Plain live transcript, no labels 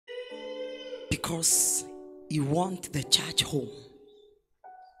because He wants the church home.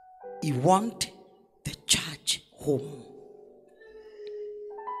 He wants the church home.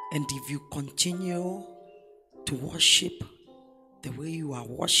 And if you continue to worship the way you are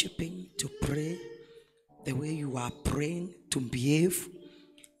worshiping, to pray the way you are praying, to behave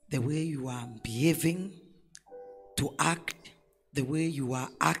the way you are behaving, to act the way you are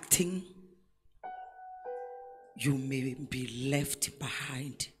acting, you may be left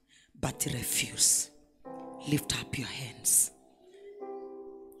behind, but refuse. Lift up your hands.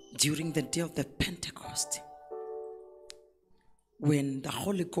 During the day of the Pentecost, when the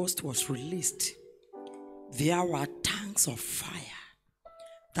Holy Ghost was released, there were tongues of fire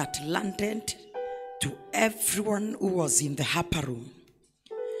that landed to everyone who was in the upper room.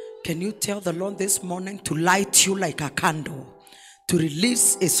 Can you tell the Lord this morning to light you like a candle, to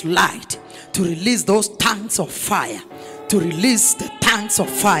release His light, to release those tongues of fire, to release the tongues of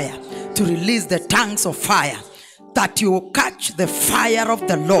fire, to release the tongues of fire, that you will catch the fire of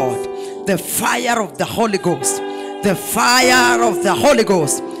the Lord, the fire of the Holy Ghost, the fire of the Holy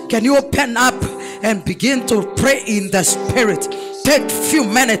Ghost. Can you open up and begin to pray in the Spirit? Take a few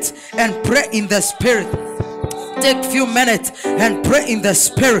minutes and pray in the Spirit. Take a few minutes and pray in the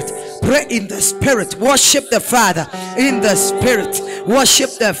Spirit. Pray in the Spirit. Worship the Father in the Spirit.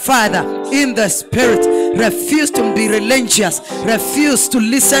 Worship the Father in the Spirit. Refuse to be religious. Refuse to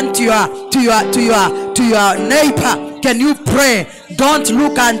listen to your neighbor. Can you pray? Don't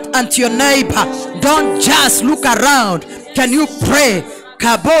look at your neighbor. Don't just look around. Can you pray?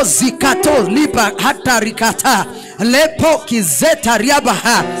 Kabozi kato liba hata rikata lepo kizeta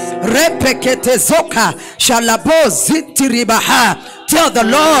riabaha repekete zoka shalabo zitiribaha. Tell the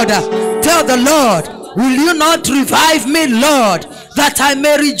Lord, will you not revive me, Lord, that I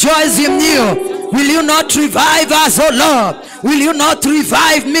may rejoice in you? Will you not revive us, O Lord? Will you not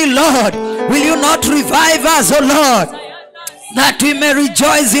revive me, Lord? Will you not revive us, O Lord, that we may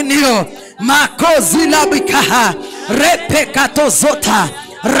rejoice in you? Makozila bikaha repekato zota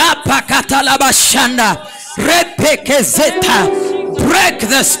rapakatalabashanda repekezeta. Break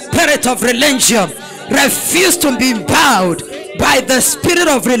the spirit of religion. Refuse to be bowed by the spirit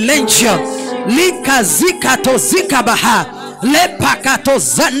of religion. Lika zikato zikabaha lepakato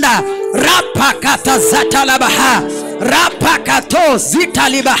zanda rapakata zatalabaha rapakato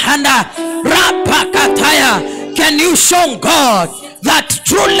zitalibahanda rapakataya. Can you show God that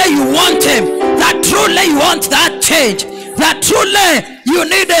truly you want Him, that truly you want that change, that truly you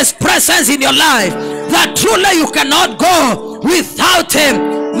need His presence in your life, that truly you cannot go without Him?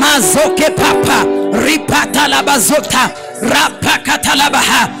 Mazoke papa ripatalabazota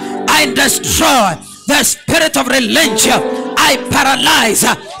rapakatalabaha. I destroy the spirit of religion. I paralyze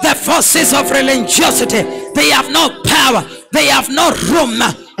the forces of religiosity. They have no power, they have no room.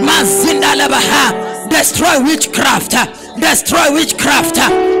 Mazindalabaha. Destroy witchcraft. Destroy witchcraft.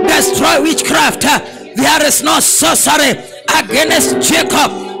 Destroy witchcraft. There is no sorcery against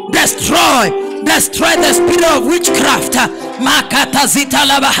Jacob. Destroy the spirit of witchcraft. Makata zita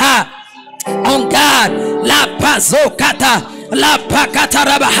labaha. On God, la pazokata, la pakata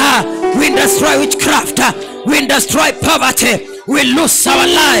rabaha. We destroy witchcraft. We destroy poverty. We lose our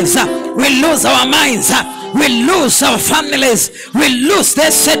lives. We lose our minds. We lose our families. We lose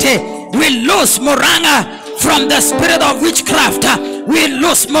this city. We lose Murang'a from the spirit of witchcraft. We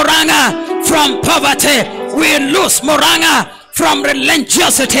lose Murang'a from poverty. We lose Murang'a from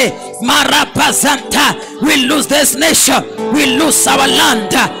religiosity. Marapazanta. We lose this nation. We lose our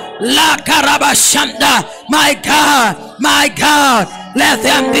land. La Karabashanda. My God, let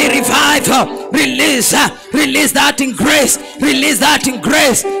them be revival. Release that in grace. Release that in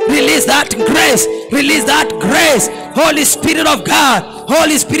grace. Release that in grace. Release that grace. Holy Spirit of God.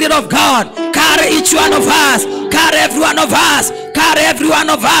 Holy Spirit of God. Carry each one of us. Carry every one of us. Carry every one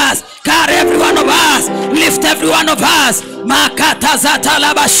of us. Carry every one of us. Lift every one of us. Makata zata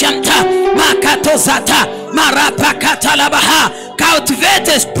labashanta. Makato zata. Marapakata labaha. Cultivate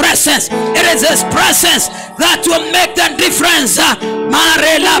His presence. It is His presence that will make the difference.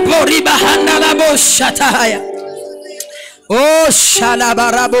 Oh,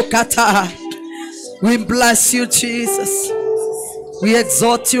 shalabarabokata. We bless you, Jesus. We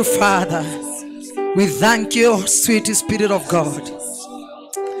exalt you, Father. We thank you, sweet Spirit of God.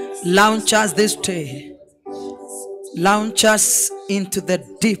 Launch us this day. Launch us into the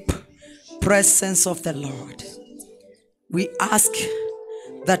deep presence of the Lord. We ask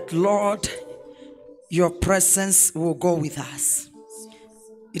that, Lord, your presence will go with us.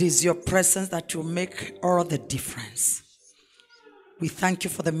 It is your presence that will make all the difference. We thank you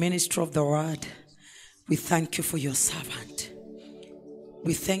for the ministry of the word. We thank you for your servant.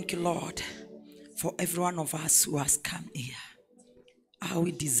 We thank you, Lord, for every one of us who has come here. How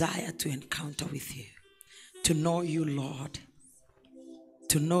we desire to encounter with you, to know you, Lord,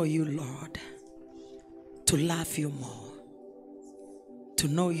 to know you, Lord, to love you more, to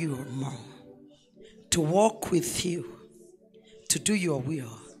know you more, to walk with you, to do your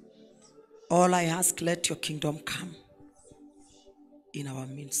will. All I ask, let your kingdom come in our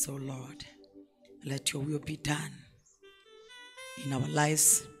midst, O Lord. Let your will be done in our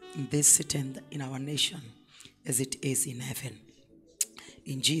lives, in this city, and in our nation, as it is in heaven.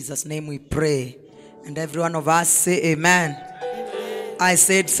 In Jesus' name we pray. And every one of us say amen. Amen. I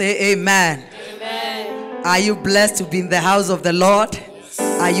said say amen. Amen. Are you blessed to be in the house of the Lord? Yes.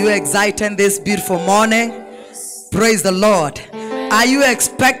 Are you excited this beautiful morning? Yes. Praise the Lord. Amen. Are you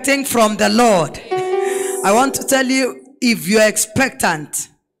expecting from the Lord? Yes. I want to tell you, if you're expectant,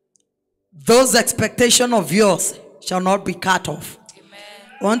 those expectations of yours shall not be cut off.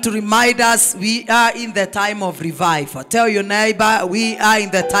 I want to remind us, we are in the time of revival. Tell your neighbor, we are in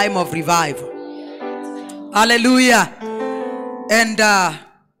the time of revival. Hallelujah. And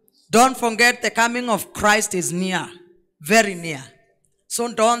don't forget, the coming of Christ is near, very near.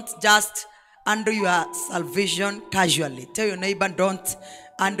 So don't just handle your salvation casually. Tell your neighbor, don't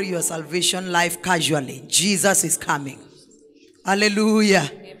handle your salvation life casually. Jesus is coming. Hallelujah.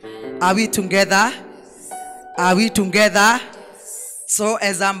 Amen. Are we together? Are we together? So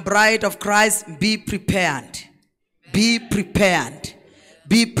as I'm bride of Christ, be prepared. Be prepared.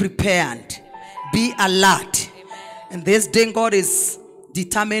 Be prepared. Be alert. And this day God is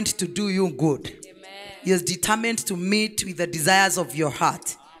determined to do you good. He is determined to meet with the desires of your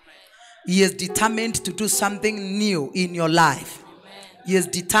heart. He is determined to do something new in your life. He is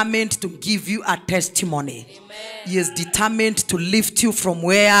determined to give you a testimony. He is determined to lift you from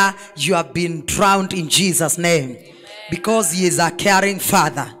where you have been drowned in Jesus' name. Because he is a caring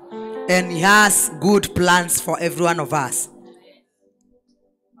father and he has good plans for every one of us.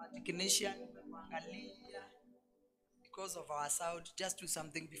 Because of our sound, just do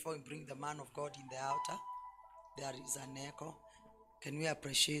something before we bring the man of God in the altar. There is an echo. Can we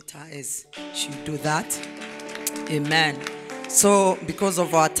appreciate her as she do that? Amen. So because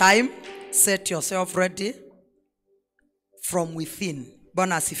of our time, set yourself ready from within.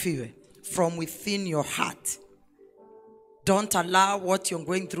 From within your heart. Don't allow what you're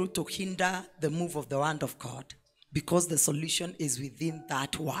going through to hinder the move of the word of God, because the solution is within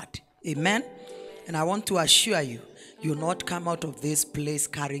that word. Amen? And I want to assure you, you'll not come out of this place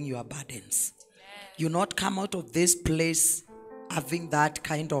carrying your burdens. You'll not come out of this place having that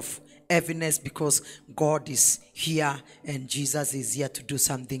kind of heaviness, because God is here and Jesus is here to do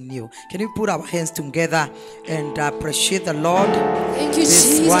something new. Can we put our hands together and appreciate the Lord? Thank you,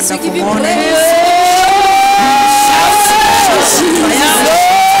 this Jesus. Wonderful we give you morning.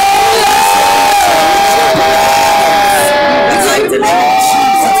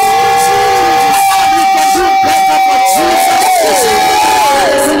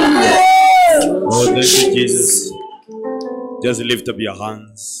 Oh, thank you, Jesus. Just lift up your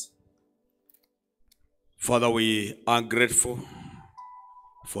hands. Father, we are grateful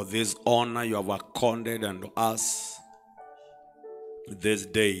for this honor you have accorded unto us this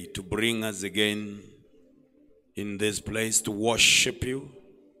day, to bring us again in this place to worship you,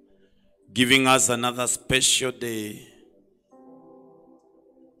 giving us another special day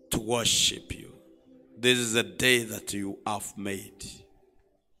to worship you. This is a day that you have made,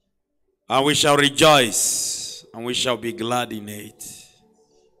 and we shall rejoice and we shall be glad in it.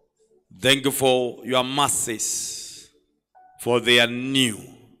 Thank you for your mercies, for they are new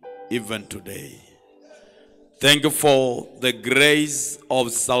even today. Thank you for the grace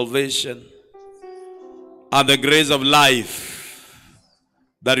of salvation and the grace of life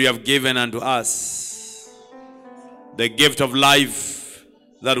that you have given unto us. The gift of life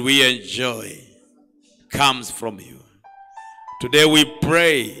that we enjoy comes from you. Today we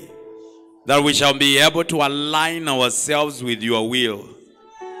pray that we shall be able to align ourselves with your will,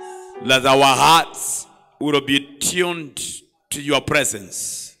 that our hearts will be tuned to your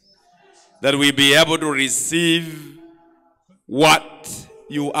presence, that we be able to receive what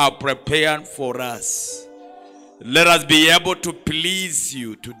you are prepared for us. Let us be able to please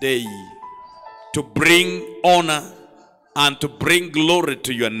you today, to bring honor and to bring glory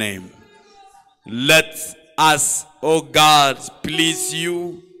to your name. Let us, oh God, please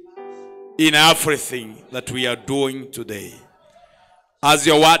you in everything that we are doing today. As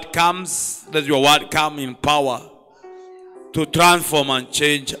your word comes, let your word come in power to transform and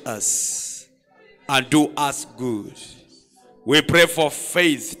change us and do us good. We pray for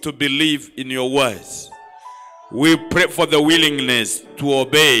faith to believe in your words. We pray for the willingness to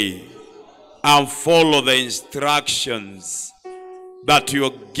obey and follow the instructions that you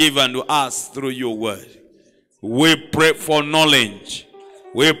have given to us through your word. We pray for knowledge.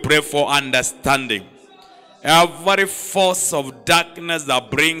 We pray for understanding. Every force of darkness that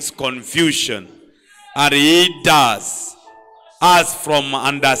brings confusion and hinders us from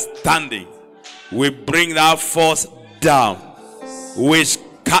understanding, we bring that force down. We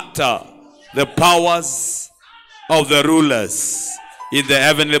scatter the powers of the rulers in the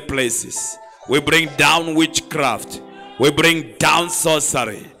heavenly places. We bring down witchcraft. We bring down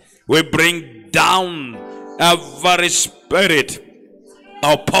sorcery. We bring down every spirit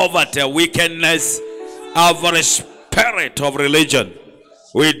of poverty, wickedness, every spirit of religion.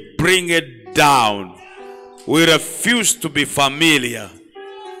 We bring it down. We refuse to be familiar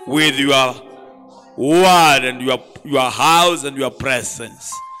with your word and your house and your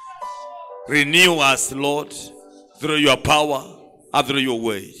presence. Renew us, Lord, through your power and through your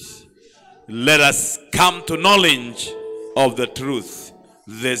ways. Let us come to knowledge of the truth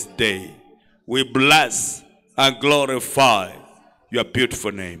this day. We bless and glorify your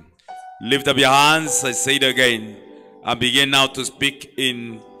beautiful name. Lift up your hands, I say it again, and begin now to speak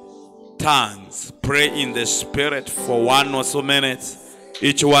in tongues. Pray in the Spirit for 1 or so minutes.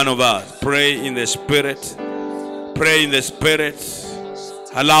 Each one of us, pray in the Spirit. Pray in the Spirit.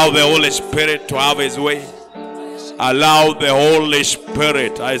 Allow the Holy Spirit to have his way. Allow the Holy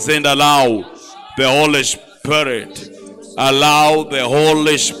Spirit. I said allow the Holy Spirit. Allow the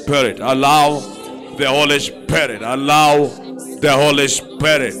Holy Spirit. Allow the Holy Spirit. Allow the Holy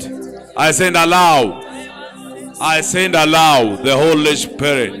Spirit. I said allow. I said allow the Holy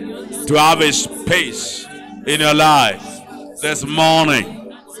Spirit to have a space in your life this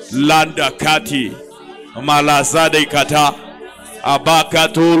morning. Landa Kati Malasade Kata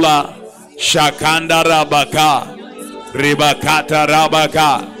Abakatula Shakanda Rabaka Ribakata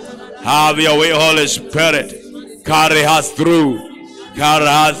Rabaka. Have your way, Holy Spirit. Carry us through. Carry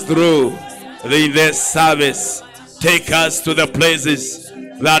us through this service. Take us to the places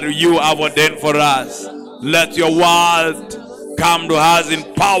that you have ordained for us. Let your word come to us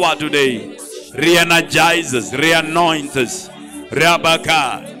in power today. Re-energize us, re-anoint us.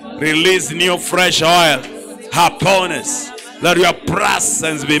 Rabaka, release new fresh oil upon us. Let your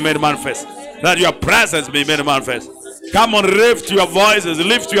presence be made manifest. Let your presence be made manifest. Come on, lift your voices,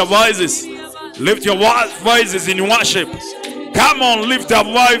 lift your voices. Lift your voices in worship. Come on, lift your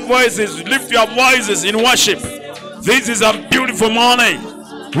voices, lift your voices in worship. This is a beautiful morning.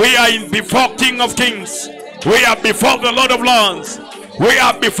 We are before King of Kings. We are before the Lord of Lords. We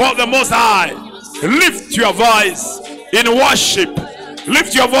are before the Most High. Lift your voice in worship.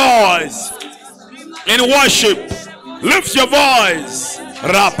 Lift your voice in worship. Lift your voice.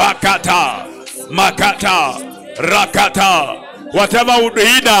 Rapakata, Makata, Rakata. Whatever would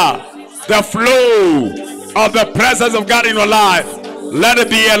hinder the flow of the presence of God in your life, let it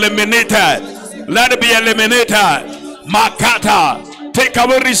be eliminated. Let it be eliminated. Makata, take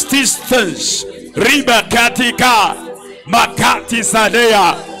away resistance. Ribakatika, Makati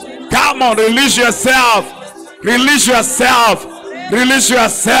Sadea. Come on, release yourself. Release yourself. Release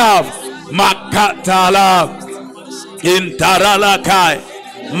yourself. Makatala. Intaralakai.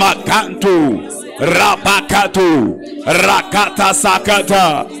 Makantu. Rabakatu. Rakata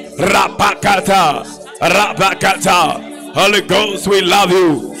Sakata. Rabakata. Rabakata. Holy Ghost, we love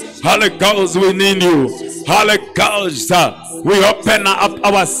you. Holy Ghost, we need you. Holy Ghost, we open up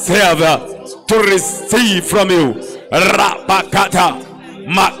ourselves to receive from you. Rabakata.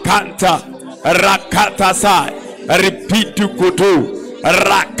 Makanta. Rakata sa. Repitu kutu.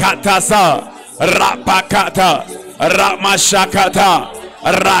 Rakata sa. Rabakata. Ramashakata.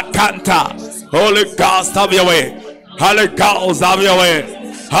 Rakanta. Holy Ghost, have your way. Holy Ghost, have your way.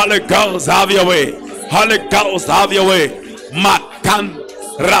 Holy Ghost, have your way. Holy Ghost, have your way. Makan,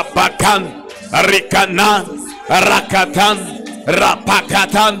 Rapakan, Rikanan, Rakatan,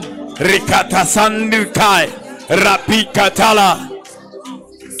 Rapakatan, Rikatasan Nirkai, Rapikatala.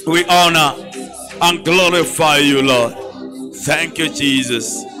 We honor and glorify you, Lord. Thank you,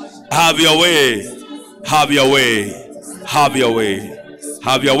 Jesus. Have your way. Have your way. Have your way.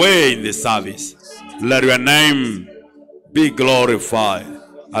 Have your way in this service. Let your name be glorified.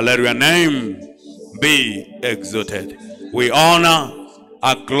 And let your name be exalted. We honor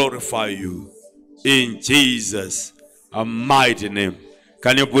and glorify you in Jesus' mighty name.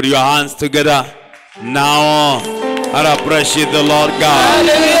 Can you put your hands together now and appreciate the Lord God?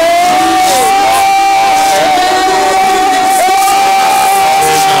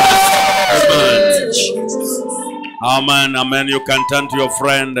 Amen. Amen. You can turn to your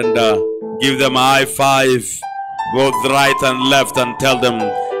friend and give them a high five, both right and left, and tell them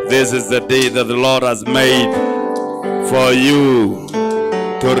This is the day that the Lord has made for you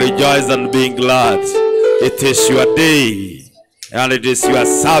to rejoice and be glad. It is your day and it is your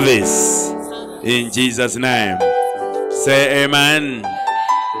service. In Jesus' name. Say amen.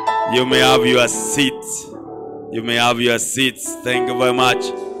 You may have your seat. You may have your seats. Thank you very much.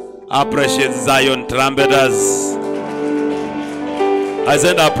 I appreciate Zion trumpeters. I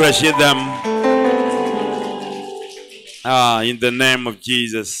said I appreciate them. In the name of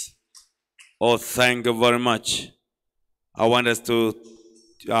Jesus. Oh, thank you very much. I want us to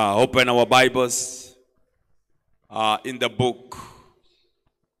open our Bibles in the book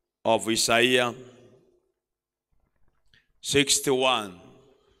of Isaiah 61.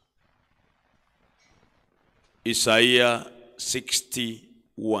 Isaiah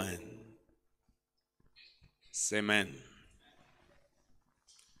 61. Amen.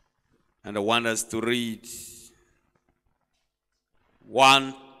 And I want us to read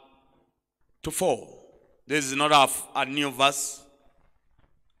 1 to 4. This is not a new verse.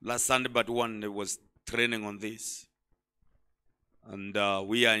 Last Sunday, but one was training on this. And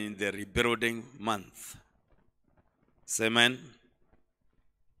we are in the rebuilding month. Amen.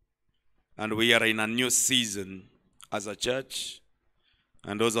 And we are in a new season as a church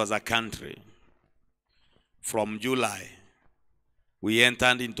and also as a country. From July, we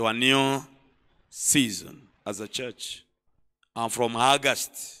entered into a new season as a church. And from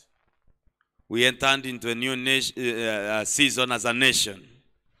August, we entered into a new season as a nation.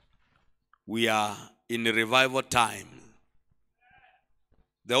 We are in a revival time.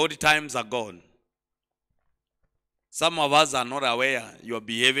 The old times are gone. Some of us are not aware. You are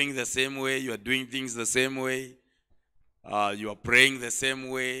behaving the same way. You are doing things the same way. You are praying the same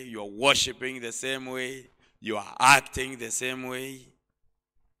way. You are worshiping the same way. You are acting the same way.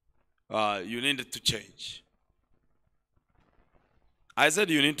 You need to change. I said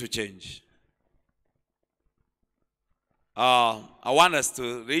you need to change. I want us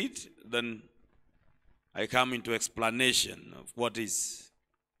to read, then I come into explanation of what is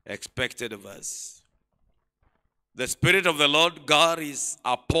expected of us. The Spirit of the Lord God is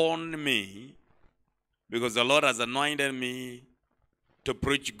upon me, because the Lord has anointed me to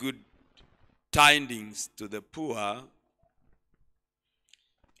preach good tidings to the poor.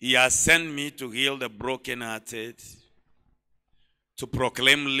 He has sent me to heal the brokenhearted, to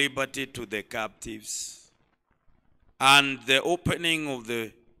proclaim liberty to the captives, and the opening of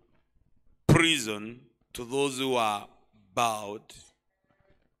the prison to those who are bowed.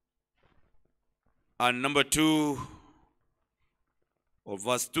 And number 2, or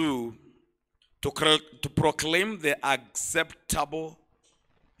verse 2, to proclaim the acceptable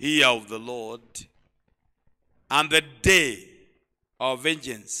year of the Lord and the day of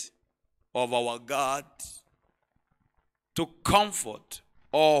vengeance of our God, to comfort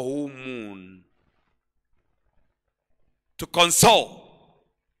all who mourn, to console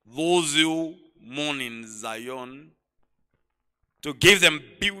those who mourn in Zion, to give them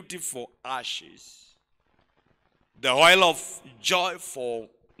beauty for ashes, the oil of joy for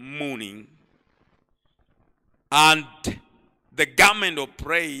mourning, and the garment of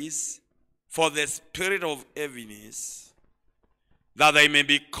praise for the spirit of heaviness, that they may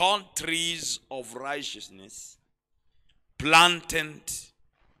be called trees of righteousness, planted,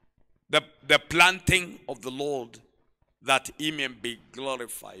 the planting of the Lord, that he may be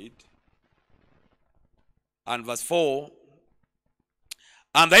glorified. And verse 4,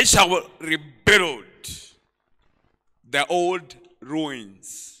 and they shall rebuild the old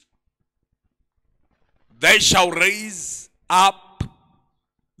ruins. They shall raise up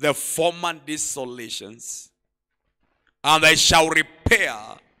the former desolations, and they shall repair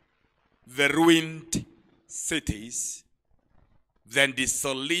the ruined cities, the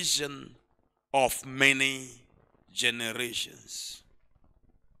desolation of many generations.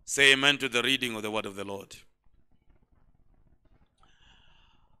 Say amen to the reading of the word of the Lord.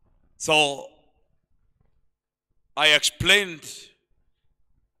 So, I explained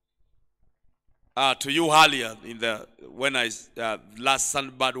to you earlier when I last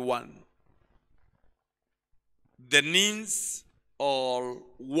Sunday but one, the needs or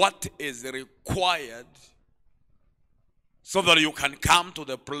what is required so that you can come to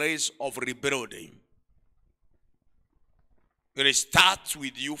the place of rebuilding. It starts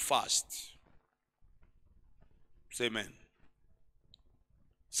with you first. Say amen.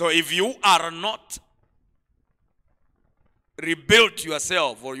 So if you are not rebuilt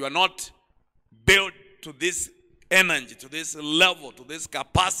yourself, or you are not built to this energy, to this level, to this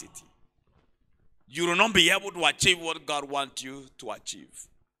capacity, you will not be able to achieve what God wants you to achieve.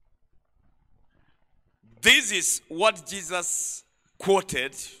 This is what Jesus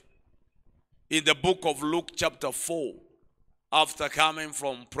quoted in the book of Luke chapter 4, after coming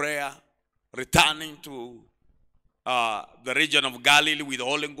from prayer, returning to the region of Galilee with the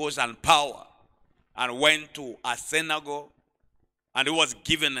Holy Ghost and power, and went to a synagogue, and he was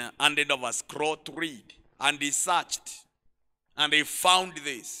given a handed of a scroll to read. And he searched, and he found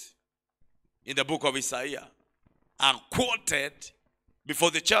this in the book of Isaiah, and quoted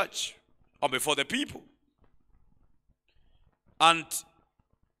before the church, or before the people. And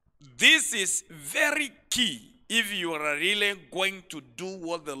this is very key if you are really going to do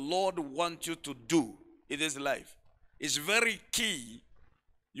what the Lord wants you to do in this life. It's very key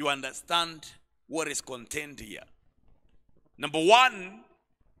you understand what is contained here. Number one,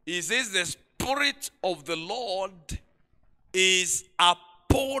 he says the Spirit of the Lord is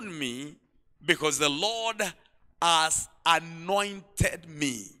upon me because the Lord has anointed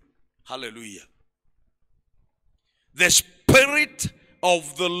me. Hallelujah. The Spirit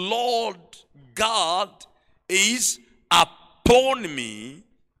of the Lord God is upon me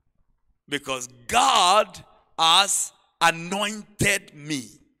because God has anointed me.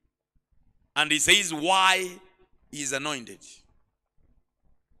 And he says why he is anointed.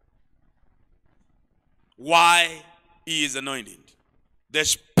 Why he is anointed. The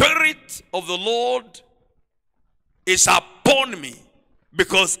Spirit of the Lord is upon me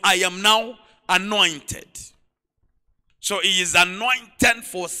because I am now anointed. So he is anointed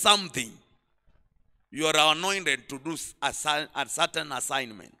for something. You are anointed to do a certain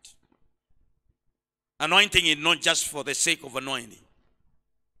assignment. Anointing is not just for the sake of anointing.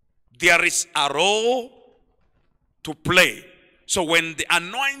 There is a role to play. So when the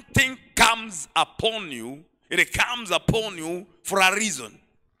anointing comes upon you, it comes upon you for a reason.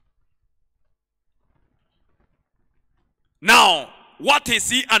 Now, what is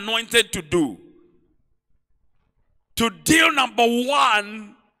he anointed to do? To deal, number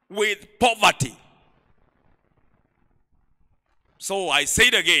one, with poverty. So I say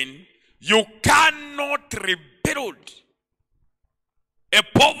it again, you cannot rebuild. A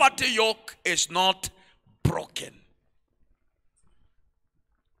poverty yoke is not broken.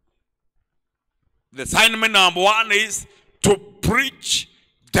 The assignment number one is to preach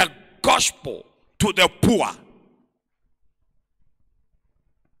the gospel to the poor.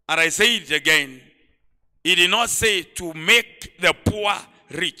 And I say it again, he did not say to make the poor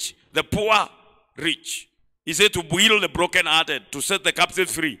rich. The poor rich. He said to heal the brokenhearted, to set the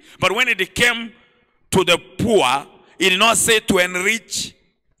captives free. But when it came to the poor, he did not say to enrich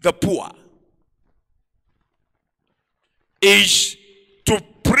the poor. Is to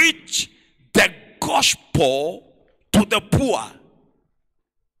preach the gospel to the poor.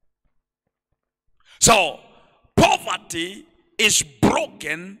 So, poverty is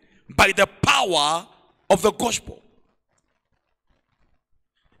broken by the power of the gospel.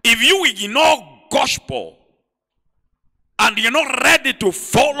 If you ignore gospel and you're not ready to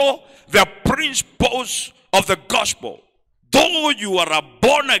follow the principles of the gospel, though you are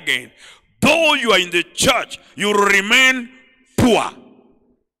born again, though you are in the church, you will remain poor.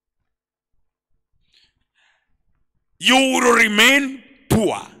 You will remain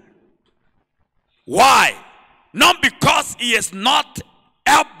poor. Why? Not because he is not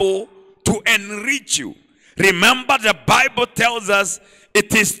able to enrich you. Remember, the Bible tells us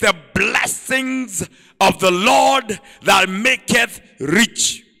it is the blessings of the Lord that maketh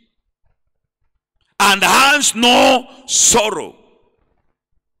rich and has no sorrow.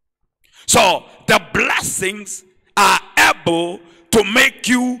 So the blessings are able to make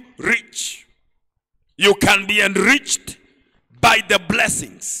you rich. You can be enriched by the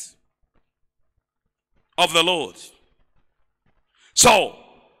blessings of the Lord. So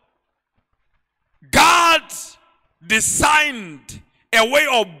God designed a way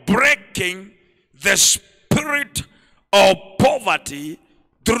of breaking the spirit of poverty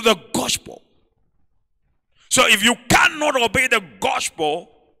through the gospel. So if you cannot obey the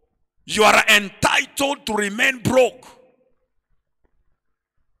gospel, you are entitled to remain broke.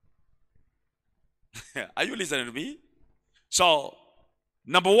 Are you listening to me? So,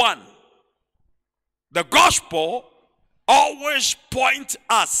 number one, the gospel always points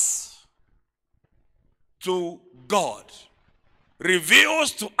us to God,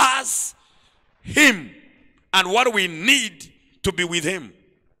 reveals to us Him and what we need to be with Him.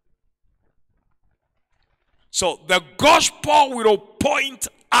 So the gospel will point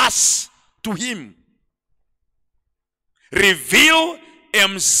us to Him, reveal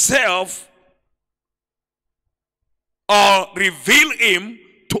Himself or reveal Him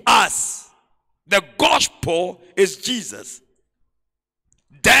to us. The gospel is Jesus,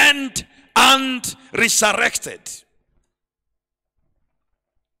 dead and resurrected.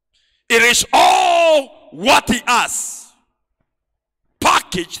 It is all what he has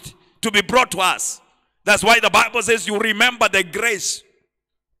packaged to be brought to us. That's why the Bible says you remember the grace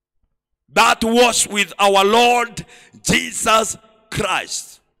that was with our Lord Jesus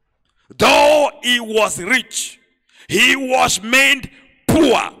Christ. Though he was rich, he was made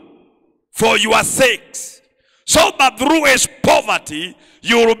poor for your sakes, so that through his poverty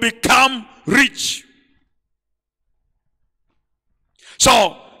you will become rich.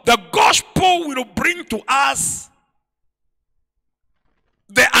 So the gospel will bring to us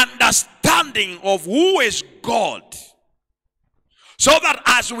the understanding of who is God, so that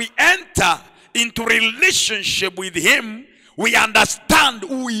as we enter into relationship with him, we understand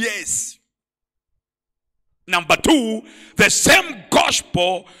who he is. Number two, the same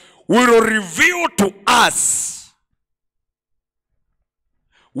gospel will reveal to us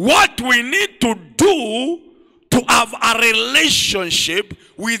what we need to do to have a relationship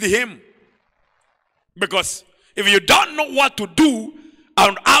with him. Because if you don't know what to do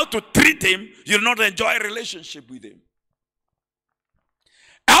and how to treat him, you'll not enjoy a relationship with him.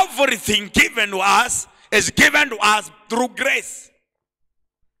 Everything given to us is given to us through grace.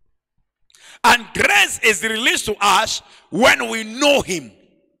 And grace is released to us when we know him.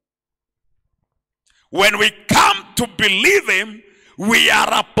 When we come to believe him, we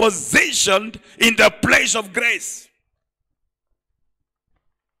are positioned in the place of grace.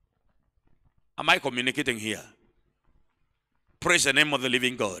 Am I communicating here? Praise the name of the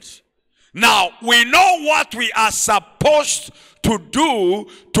living God. Now, we know what we are supposed to do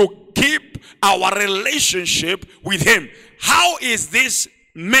to keep our relationship with him. How is this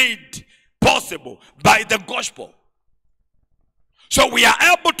made possible? By the gospel. So we are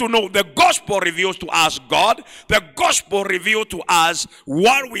able to know the gospel reveals to us God. The gospel reveals to us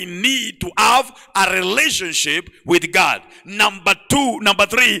what we need to have a relationship with God. Number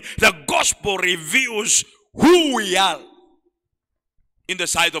three, the gospel reveals who we are in the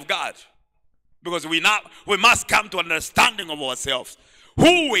sight of God. Because we must come to understanding of ourselves,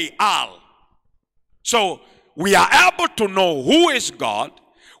 who we are. So we are able to know who is God.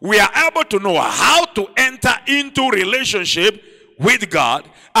 We are able to know how to enter into relationship with God,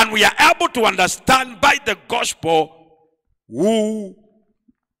 and we are able to understand by the gospel who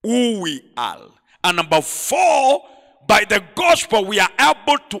we are. And number four, by the gospel we are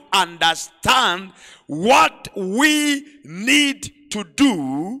able to understand what we need to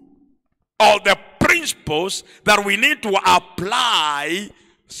do, or the principles that we need to apply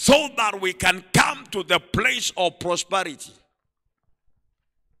so that we can come to the place of prosperity.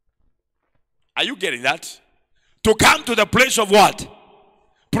 Are you getting that? To come to the place of what?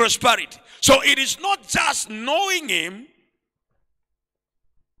 Prosperity. So it is not just knowing him.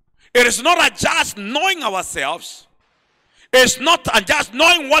 It is not just knowing ourselves. It's not just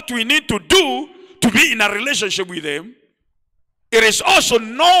knowing what we need to do to be in a relationship with him. It is also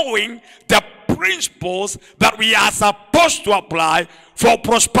knowing the principles that we are supposed to apply for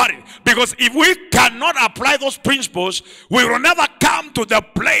prosperity. Because if we cannot apply those principles, we will never come to the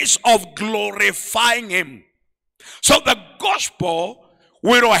place of glorifying him. So the gospel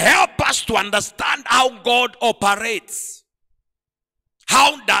will help us to understand how God operates.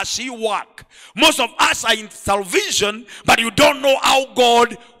 How does he work? Most of us are in salvation, but you don't know how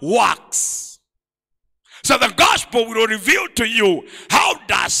God works. So the gospel will reveal to you how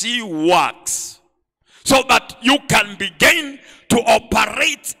does he works, so that you can begin to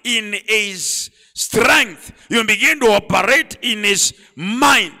operate in his strength. You begin to operate in his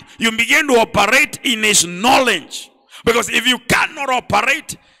mind. You begin to operate in his knowledge. Because if you cannot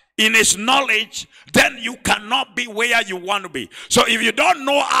operate in his knowledge, then you cannot be where you want to be. So if you don't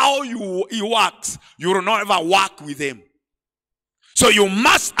know how he works, you will not ever work with him. So you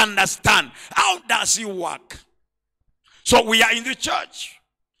must understand, how does he work? So we are in the church,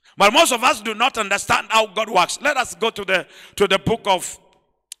 but most of us do not understand how God works. Let us go to the book of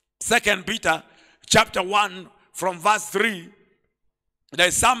 2 Peter chapter 1 from verse 3.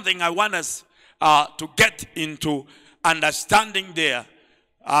 There's something I want us to get into understanding there.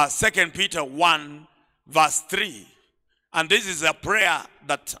 2 Peter 1 verse 3. And this is a prayer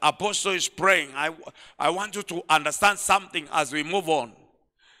that Apostle is praying. I want you to understand something as we move on.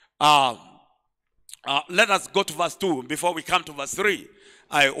 Let us go to verse 2 before we come to verse 3.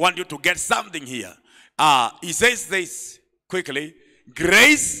 I want you to get something here. He says this quickly.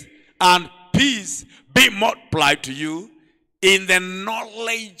 Grace and peace be multiplied to you in the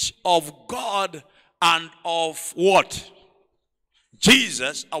knowledge of God and of what?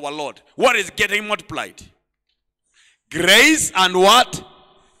 Jesus our Lord. What is getting multiplied? Grace and what?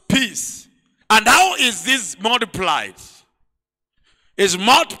 Peace. And how is this multiplied? is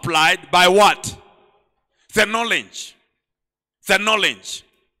multiplied by what? The knowledge. The knowledge.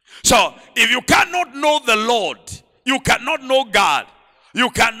 So, if you cannot know the Lord, you cannot know God, you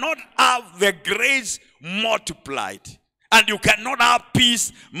cannot have the grace multiplied, and you cannot have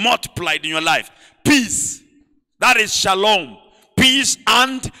peace multiplied in your life. Peace, that is shalom. Peace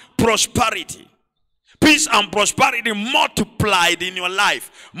and prosperity. Peace and prosperity multiplied in your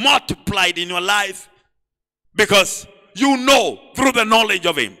life. Multiplied in your life. Because you know through the knowledge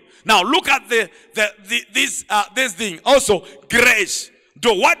of him. Now look at this thing. Also, grace.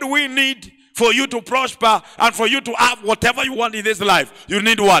 So what do we need for you to prosper and for you to have whatever you want in this life? You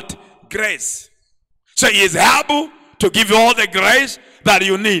need what? Grace. So he is able to give you all the grace that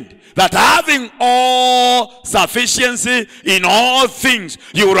you need. That having all sufficiency in all things,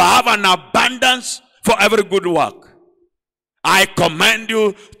 you will have an abundance for every good work. I commend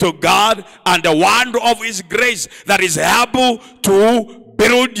you to God and the wonder of his grace that is able to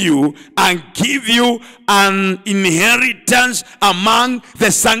build you and give you an inheritance among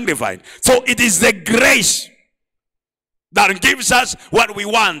the sanctified. So it is the grace that gives us what we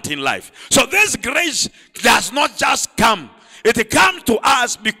want in life. So this grace does not just come. It comes to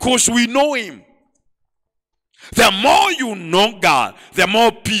us because we know him. The more you know God, the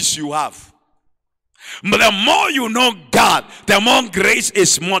more peace you have. But the more you know God, the more grace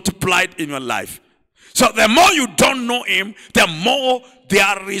is multiplied in your life. So the more you don't know him, the more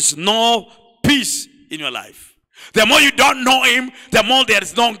there is no peace in your life. The more you don't know him, the more there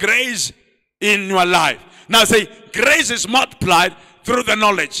is no grace in your life. Now say, grace is multiplied through the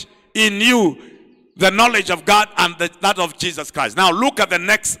knowledge in you, the knowledge of God and that of Jesus Christ. Now look at the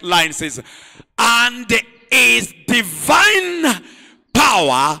next line. It says, and his divine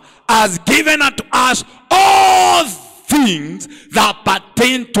power has given unto us all things that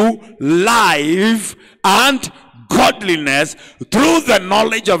pertain to life and godliness through the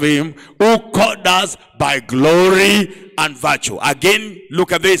knowledge of him who called us by glory and virtue. Again,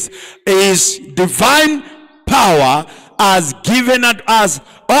 look at this. His divine power has given unto us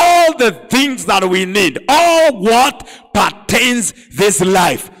all the things that we need, all what pertains this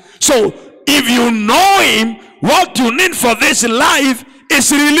life. So if you know him, what you need for this life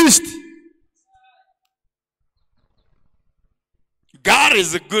is released. God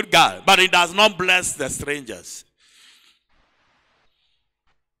is a good God, but he does not bless the strangers.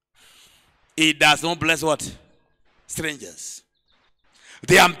 He does not bless what? Strangers.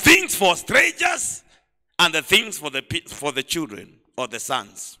 There are things for strangers and the things for the children or the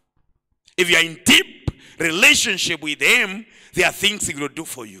sons. If you are in deep relationship with him, there are things he will do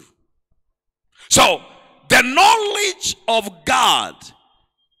for you. So, the knowledge of God,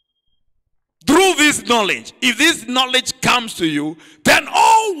 through this knowledge, if this knowledge comes to you, then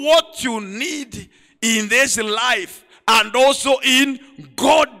all what you need in this life and also in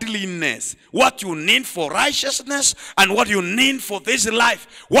godliness, what you need for righteousness and what you need for this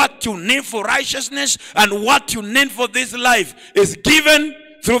life, what you need for righteousness and what you need for this life is given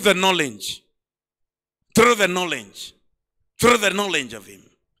through the knowledge. Through the knowledge. Through the knowledge of him.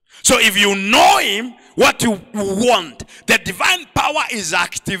 So if you know him, what you want, the divine power is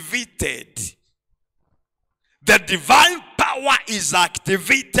activated. The divine power is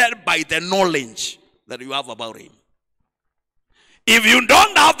activated by the knowledge that you have about him. If you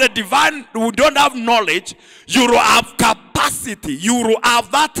don't have the divine, you don't have knowledge, you will have capacity, you will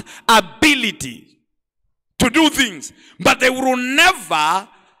have that ability to do things, but they will never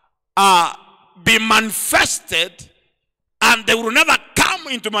be manifested, and they will never come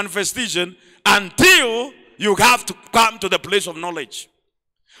into manifestation until you have to come to the place of knowledge.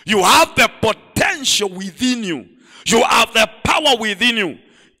 You have the potential within you. You have the power within you.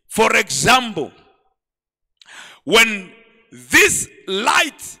 For example, when these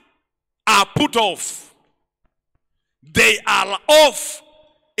lights are put off, they are off,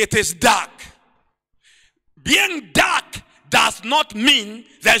 it is dark. Being dark does not mean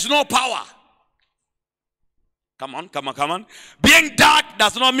there's no power. Come on, come on, come on. Being dark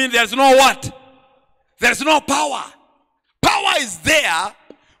does not mean there's no what? There's no power. Power is there,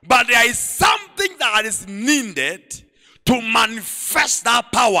 but there is something that is needed to manifest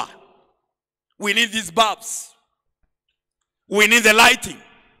that power. We need these bulbs. We need the lighting.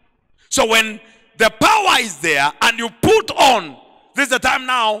 So when the power is there and you put on, this is the time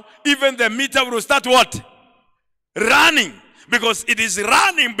now, even the meter will start what? Running. Because it is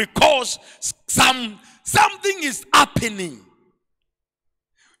running because something is happening.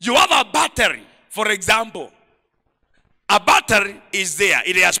 You have a battery, for example. A battery is there.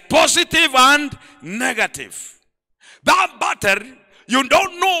 It has positive and negative. That battery, You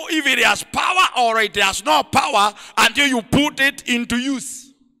don't know if it has power or it has no power until you put it into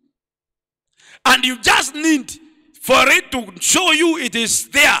use. And you just need for it to show you it is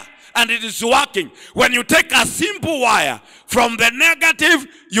there and it is working. When you take a simple wire from the negative,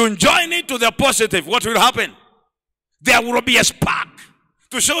 you join it to the positive, what will happen? There will be a spark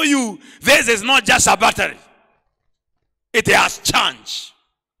to show you this is not just a battery. It has changed.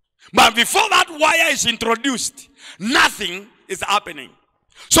 But before that wire is introduced, nothing is happening.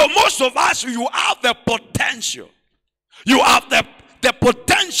 So most of us, you have the potential. You have the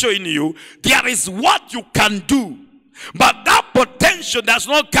potential in you. There is what you can do. But that potential does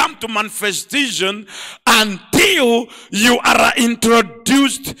not come to manifestation until you are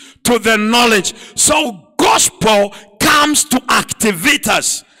introduced to the knowledge. So gospel comes to activate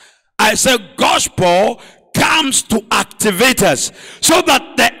us. I said gospel comes to activate us, so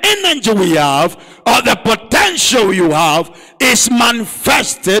that the energy we have or the potential you have is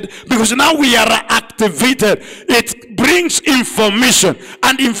manifested, because now we are activated. It brings information,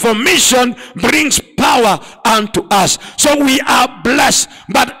 and information brings power unto us. So we are blessed,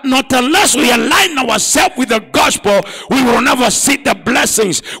 but not unless we align ourselves with the gospel, we will never see the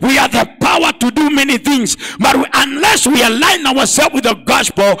blessings. We have the power to do many things, but unless we align ourselves with the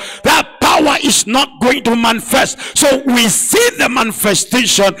gospel, that power is not going to manifest. So we see the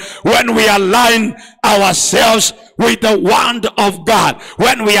manifestation when we align ourselves with the word of God,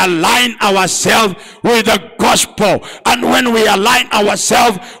 when we align ourselves with the gospel, and when we align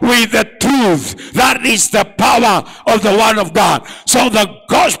ourselves with the truth. That is the power of the word of God. So the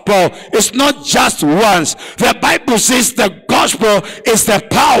gospel is not just once. The Bible says the gospel is the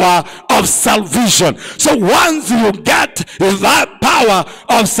power of salvation. So once you get that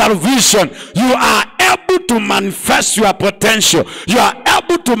power of salvation, you are able to manifest your potential. You are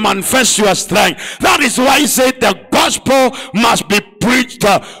able to manifest your strength. That is why he said the gospel must be preached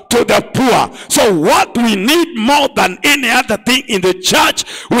to the poor. So what we need more than any other thing in the church,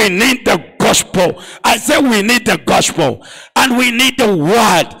 we need the gospel. I say we need the gospel, and we need the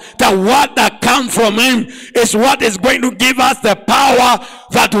word. The word that comes from him is what is going to give us the power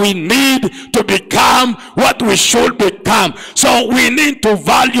that we need to become what we should become. So we need to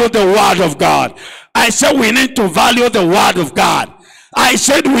value the word of God. I said we need to value the word of God. I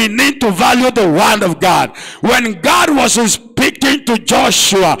said we need to value the word of God. When God was speaking to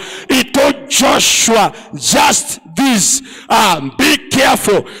Joshua, he told Joshua just this: be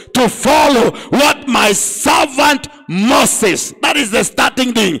careful to follow what my servant Moses, that is the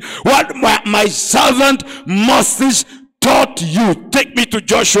starting thing, what my servant Moses taught you. Take me to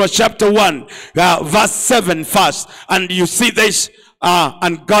Joshua chapter 1, verse 7 first, and you see this.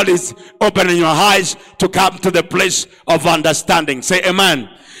 And God is opening your eyes to come to the place of understanding. Say amen.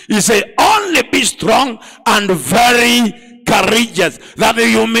 He said, only be strong and very courageous, that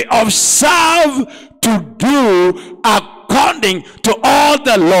you may observe to do according to all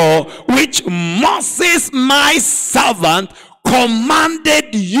the law which Moses my servant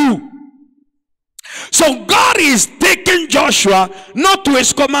commanded you. So God is taking Joshua not to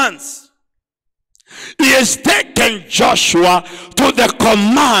his commands. He is taking Joshua to the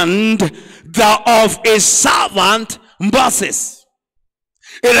command of his servant Moses.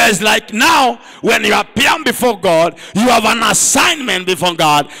 It is like now when you appear before God, you have an assignment before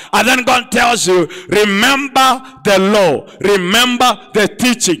God, and then God tells you, remember the law, remember the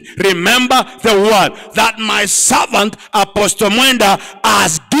teaching, remember the word that my servant Apostle Mwenda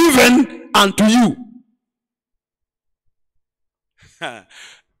has given unto you.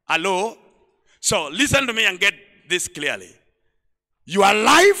 Hello? So listen to me and get this clearly. Your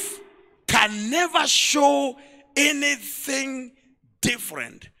life can never show anything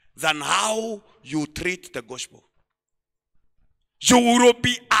different than how you treat the gospel. You will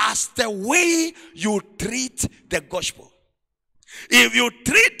be as the way you treat the gospel. If you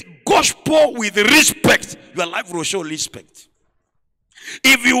treat gospel with respect, your life will show respect.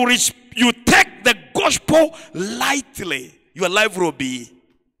 If you take the gospel lightly, your life will be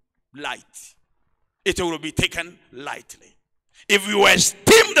light. It will be taken lightly. If you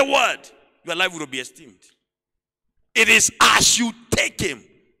esteem the word, your life will be esteemed. It is as you take him.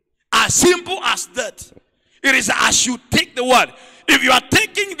 As simple as that. It is as you take the word. If you are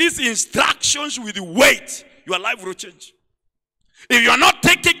taking these instructions with weight, your life will change. If you are not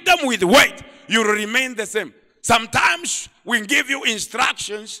taking them with weight, you will remain the same. Sometimes we give you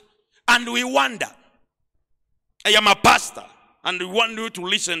instructions and we wonder. I am a pastor and we want you to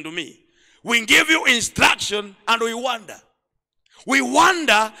listen to me. We give you instruction and we wonder. We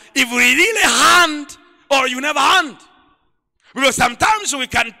wonder if we really hand or you never hand. Because sometimes we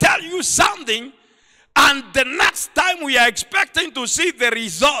can tell you something And the next time we are expecting to see the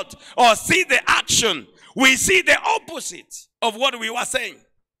result or see the action, we see the opposite of what we were saying.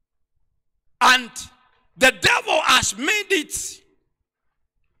 And the devil has made it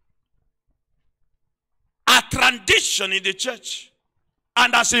a tradition in the church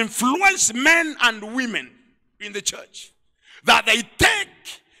and has influenced men and women in the church that they take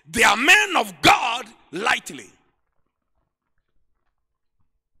their men of God lightly.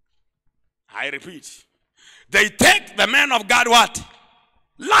 I repeat, they take the men of God what?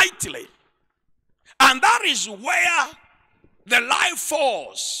 Lightly. And that is where the lie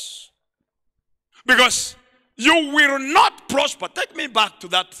falls. Because you will not prosper. Take me back to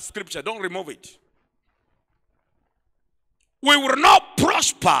that scripture. Don't remove it. We will not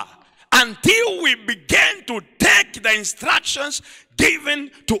prosper until we begin to take the instructions given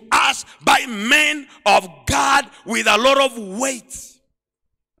to us by men of God with a lot of weight.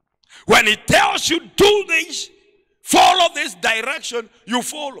 When he tells you do this, follow this direction, you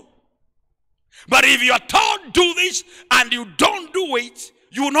follow. But if you are told do this and you don't do it,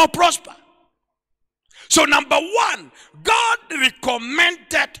 you will not prosper. So number one, God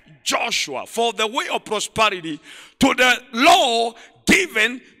recommended Joshua for the way of prosperity to the law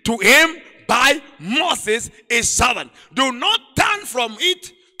given to him by Moses, his servant. Do not turn from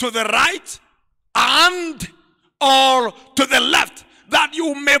it to the right and or to the left, that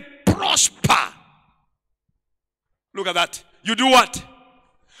you may prosper. Look at that. You do what?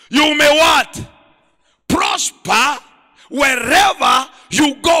 You may what? Prosper wherever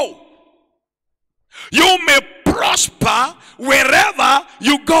you go. You may prosper wherever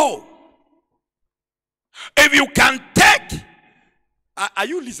you go. If you can take, are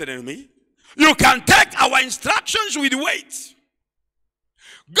you listening to me? You can take our instructions with weight.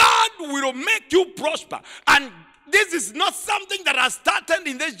 God will make you prosper. And this is not something that has started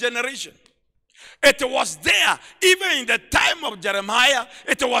in this generation. It was there even in the time of Jeremiah.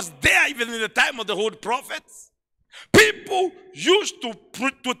 It was there even in the time of the old prophets. People used to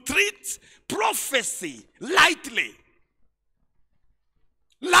treat prophecy lightly.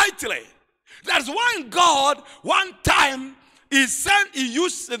 Lightly. That's why God, one time, he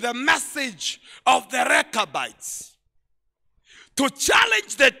used the message of the Rechabites to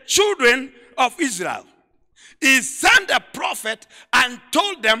challenge the children of Israel. He sent a prophet and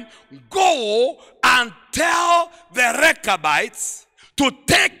told them, go and tell the Rechabites to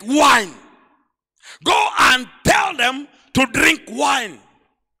take wine. Go and tell them to drink wine.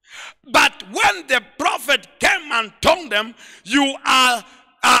 But when the prophet came and told them, I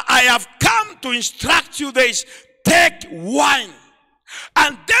have come to instruct you this, take wine.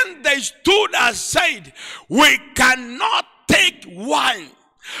 And then they stood and said, we cannot take wine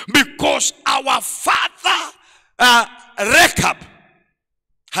because our father Rechab,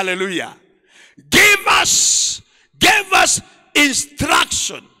 hallelujah, gave us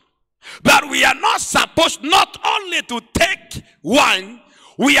instruction that we are not supposed not only to take wine,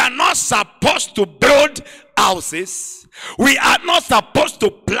 we are not supposed to build houses, we are not supposed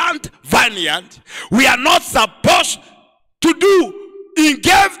to plant vineyard, we are not supposed to do. He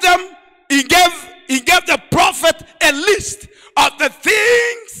gave the prophet a list of the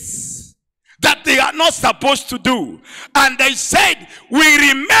things that they are not supposed to do. And they said, we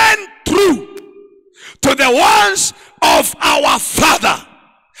remain true to the ones of our father.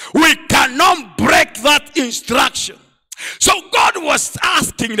 We cannot break that instruction. So God was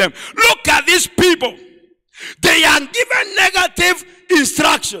asking them, look at these people. They are given negative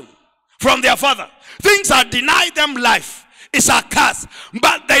instruction from their father. Things are denied them life. It's a curse.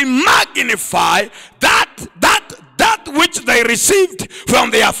 But they magnify that which they received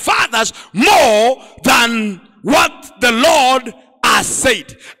from their fathers more than what the Lord has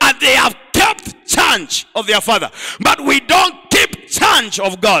said. And they have kept charge of their father. But we don't keep charge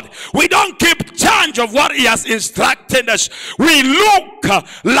of God. We don't keep charge of what he has instructed us. We look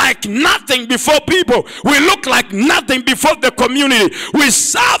like nothing before people. We look like nothing before the community. We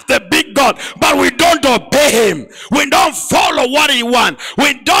serve the big God, but we don't obey him. We don't follow what he wants.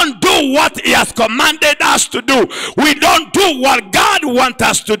 We don't do what he has commanded us to do. We don't do what God wants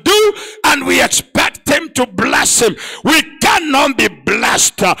us to do, and we expect him to bless him. We cannot be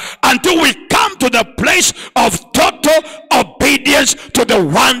blessed until we come to the place of total obedience to the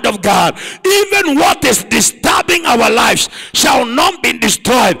word of God. Even what is disturbing our lives shall not be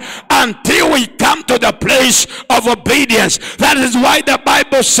destroyed until we come to the place of obedience. That is why the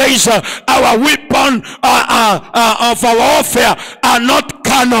Bible says our weapon of our warfare are not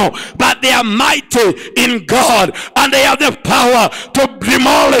carnal, but they are mighty in God and they have the power to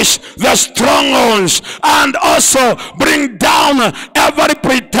demolish the strongholds and also bring down every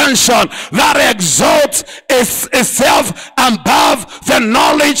pretension that exalts itself above the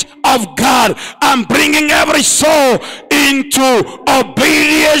knowledge of God, and bringing every soul into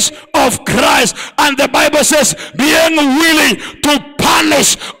obedience of Christ. And the Bible says, being willing to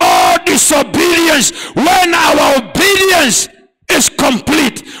punish all disobedience when our obedience is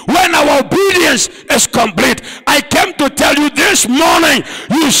complete. When our obedience is complete. I came to tell you this morning,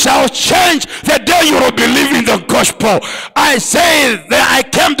 you shall change the day you will believe in the gospel. I say that I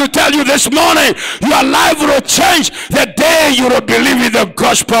came to tell you this morning, your life will change the day you will believe in the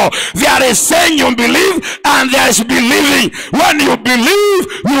gospel. There is saying you believe, and there is believing. When you believe,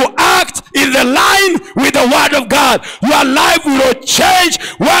 you act in the line with the word of God. Your life will change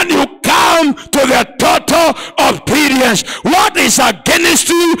when you come to the total obedience. What is against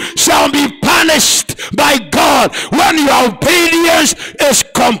you shall be punished by God when your obedience is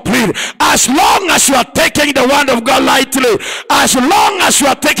complete. As long as you are taking the word of God lightly, as long as you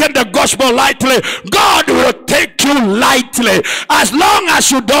are taking the gospel lightly, God will take you lightly. As long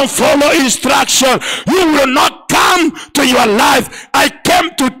as you don't follow instruction, you will not come to your life. I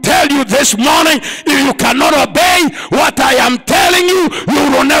came to tell you this morning, if you cannot obey what I am telling you,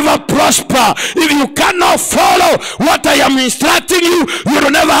 you will never prosper. If you cannot follow what I am instructing you, you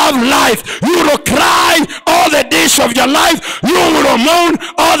will never have life. You will cry all the days of your life. You will moan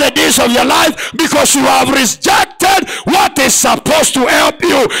all the days of your life because you have rejected what is supposed to help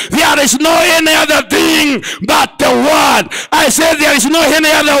you. There is no any other thing but the word. I say there is no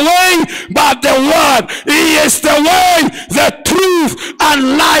any other way but the word. He is the way, the truth,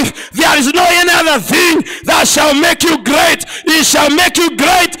 and life. There is no any other thing that shall make you great. He shall make you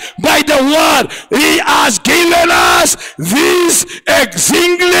great by the word. He has given us these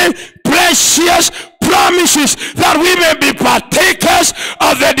exceedingly precious promises that we may be partakers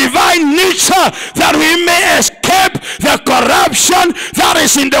of the divine nature, that we may escape the corruption that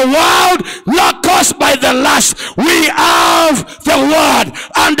is in the world, not caused by the lust. We have the word,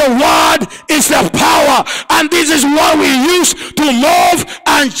 and the word is the power, and this is what we use to move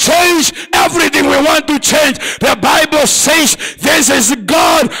and change everything we want to change. The Bible says this is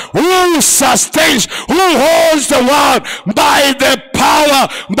God who sustains, who holds the world by the power,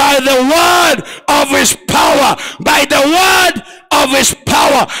 by the word of his power, by the word of his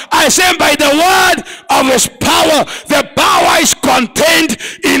power. I say by the word of his power. The power is contained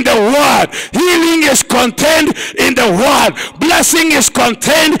in the word. Healing is contained in the word. Blessing is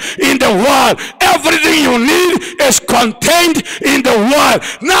contained in the word. Everything you need is contained in the word.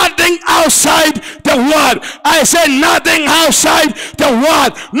 Nothing outside the word. I say nothing outside the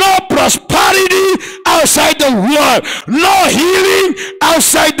word. No prosperity outside the word. No healing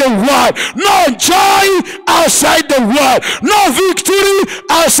outside the word. No joy outside the word. No victory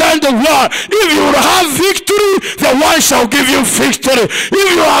outside the word. If you have victory, the one shall give you victory. If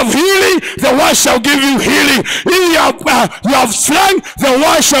you have healing, the one shall give you healing. If you have strength, the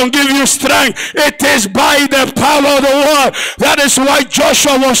one shall give you strength. It is by the power of the word. That is why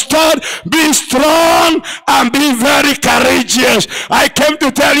Joshua was taught, be strong and be very courageous. I came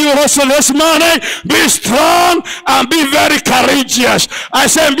to tell you also this morning, be strong and be very courageous. I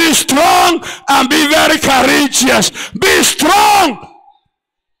said be strong and be very courageous. Be strong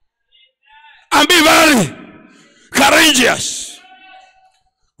and be very courageous.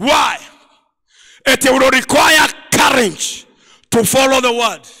 Why? It will require courage to follow the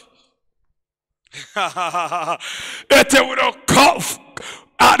word. It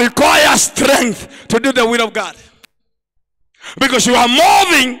will require strength to do the will of God, because you are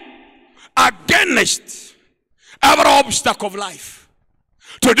moving against every obstacle of life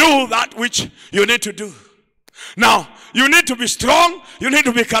to do that which you need to do. Now, you need to be strong, you need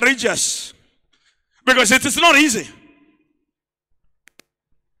to be courageous, because it is not easy.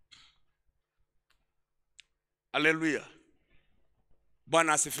 Hallelujah.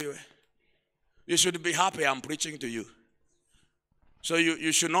 Bwana asifiwe. You should be happy I'm preaching to you. So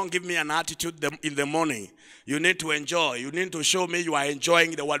you should not give me an attitude in the morning. You need to enjoy. You need to show me you are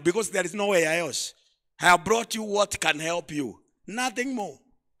enjoying the word, because there is nowhere else. I have brought you what can help you. Nothing more.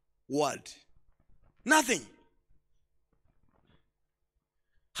 Word. Nothing.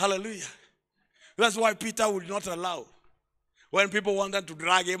 Hallelujah. That's why Peter would not allow when people wanted to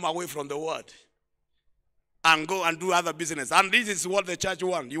drag him away from the word and go and do other business. And this is what the church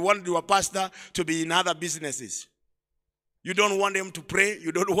wants. You want your pastor to be in other businesses. You don't want him to pray.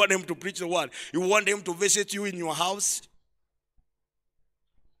 You don't want him to preach the word. You want him to visit you in your house.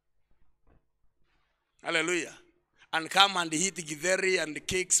 Hallelujah. And come and eat githeri and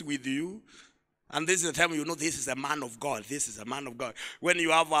cakes with you. And this is the time you know this is a man of God. This is a man of God. When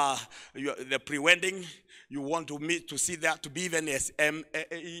you have the pre-wedding, you want to meet, to see that, to be even as,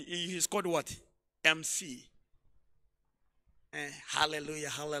 he's called what? MC. Hallelujah,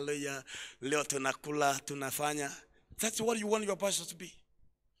 hallelujah. Leo tunakula, tunafanya. That's what you want your pastor to be.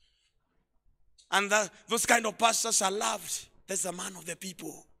 And those kind of pastors are loved. That's a man of the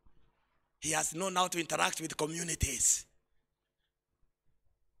people. He has known how to interact with communities.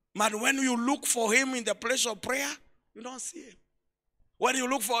 But when you look for him in the place of prayer, you don't see him. When you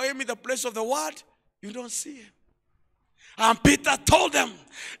look for him in the place of the word, you don't see him. And Peter told them,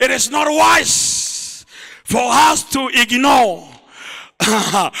 it is not wise for us to ignore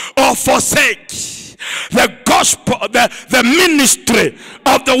or forsake the gospel, the ministry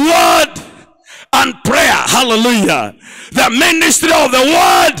of the word and prayer. Hallelujah. The ministry of the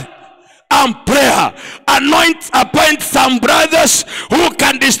word and prayer. Appoint some brothers who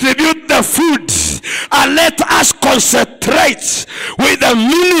can distribute the food, and let us concentrate with the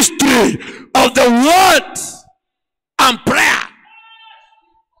ministry of the word and prayer.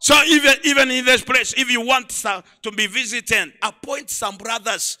 So even in this place, if you want to be visiting, appoint some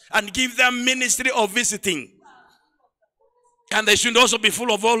brothers and give them ministry of visiting. And they should also be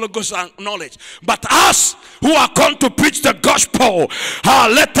full of all the Ghost and knowledge. But us who are come to preach the gospel,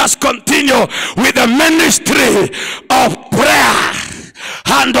 let us continue with the ministry of prayer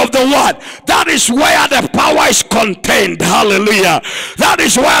and of the word. That is where the power is contained. Hallelujah. That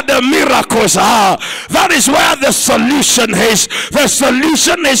is where the miracles are. That is where the solution is. The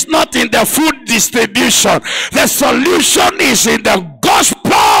solution is not in the food distribution. The solution is in the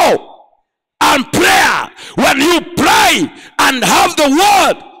gospel and prayer. When you pray and have the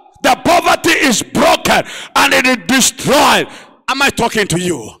word, the poverty is broken and it is destroyed. Am I talking to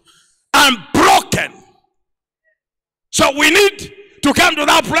you? And broken. So we need to come to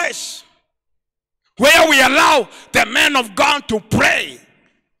that place where we allow the men of God to pray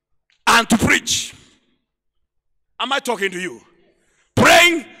and to preach. Am I talking to you?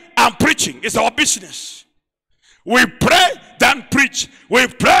 Praying and preaching is our business. We pray, then preach. We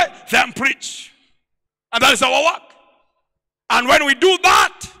pray, then preach. And that is our work. And when we do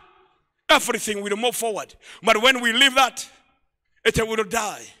that, everything will move forward. But when we leave that, it will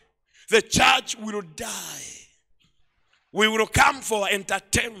die. The church will die. We will come for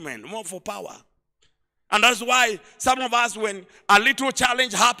entertainment, more for power. And that's why some of us, when a little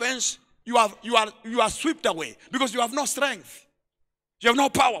challenge happens, you are swept away because you have no strength. You have no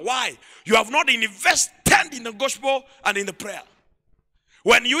power. Why? You have not invested in the gospel and in the prayer.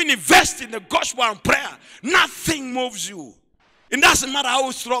 When you invest in the gospel and prayer, nothing moves you. It doesn't matter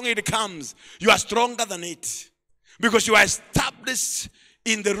how strong it comes. You are stronger than it. Because you are established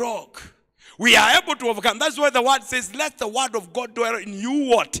in the rock. We are able to overcome. That's why the word says, let the word of God dwell in you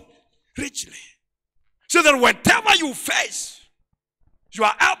what? Richly. So that whatever you face, you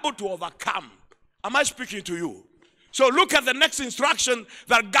are able to overcome. Am I speaking to you? So look at the next instruction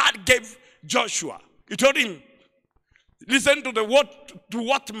that God gave Joshua. He told him, listen to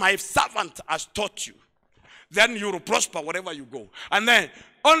what my servant has taught you. Then you will prosper wherever you go. And then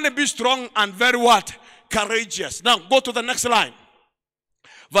only be strong and very what? Courageous. Now go to the next line.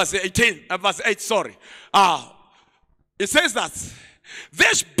 Verse 8, sorry. It says that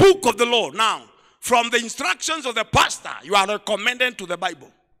this book of the law, now, from the instructions of the pastor, you are recommended to the Bible.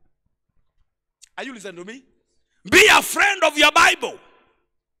 Are you listening to me? Be a friend of your Bible.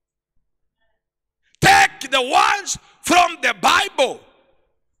 Take the words from the Bible,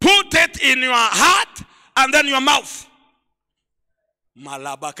 put it in your heart and then your mouth. Put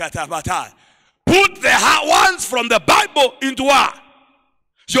the ones from the Bible into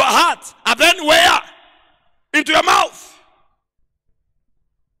your heart, and then where? Into your mouth.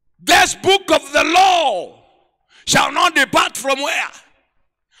 This book of the law shall not depart from where?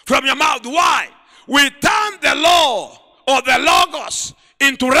 From your mouth. Why? We turn the law or the logos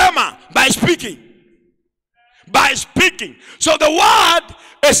into rhema by speaking. By speaking. So the word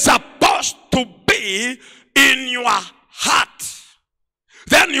is supposed to be in your heart.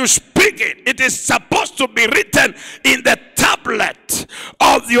 Then you speak it. It is supposed to be written in the tablet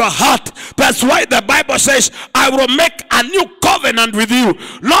of your heart. That's why the Bible says, I will make a new covenant with you,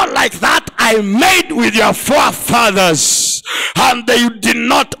 not like that I made with your forefathers, and they did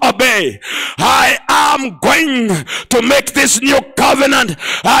not obey. I am going to make this new covenant,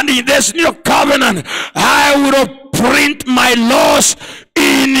 and in this new covenant I will print my laws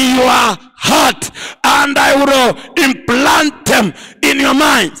in your heart, and I will implant them in your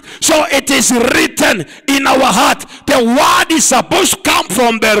mind. So it is written in our heart. The word is supposed to come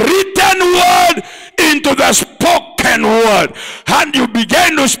from the written word into the spoken word, and you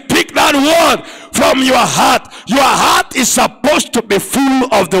begin to speak that word from your heart. Your heart is supposed to be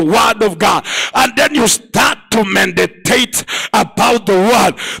full of the word of God. And then you start to meditate about the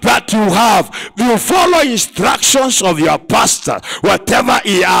word that you have. You follow instructions of your pastor, whatever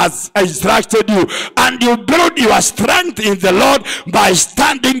he has instructed you, and you build your strength in the Lord by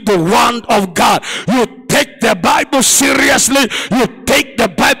standing the word of God. You take the Bible seriously. You take the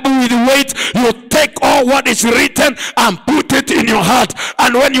Bible with weight. You take all what is written and put it in your heart.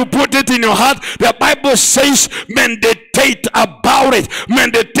 And when you put it in your heart, the Bible says meditate about it.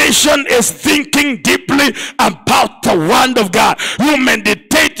 Meditation is thinking deeply about the word of God. You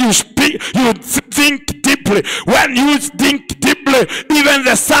meditate, you speak, you think deeply. When you think deeply, even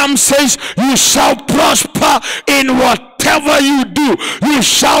the Psalm says you shall prosper in whatever you do. You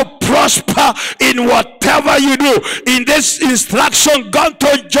shall prosper in whatever you do. In this instruction, God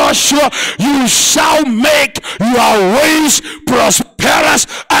told Joshua, you shall make your ways prosperous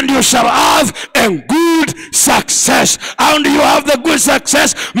and you shall have a good success. And you have the good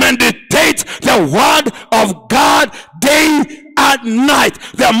success, meditate the word of God day and night.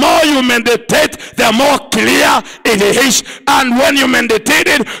 The more you meditate, the more clear it is. And when you meditate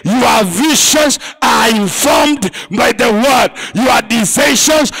it, your visions are informed by the word. Your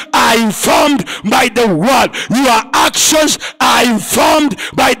decisions are informed by the word. Your actions are informed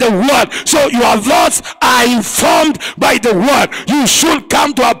by the word. So your thoughts are informed by the word. You should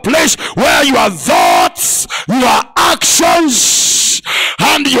come to a place where your thoughts, your actions,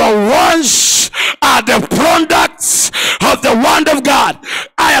 and your words are the products of the word of God.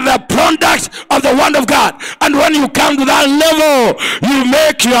 I am the product of the word of God. And when you come to that level, you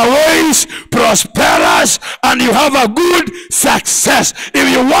make your ways prosperous and you have a good success. If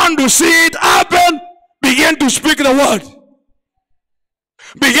you want to see it happen, begin to speak the word.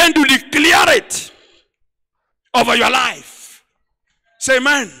 Begin to declare it over your life. Say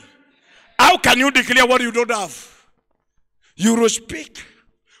amen. How can you declare what you don't have? You will speak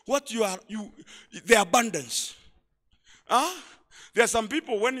what you are, the abundance. Huh? There are some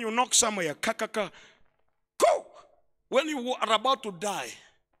people, when you knock somewhere, go. When you are about to die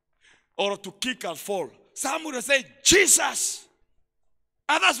or to kick or fall, some will say Jesus.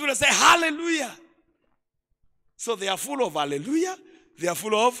 Others will say hallelujah. So they are full of hallelujah. They are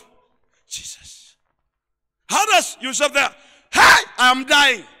full of Jesus. Others, you say there, hey, I am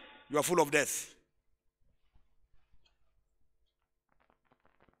dying. You are full of death.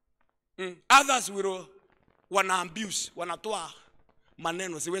 Others will wana abuse, wanatoa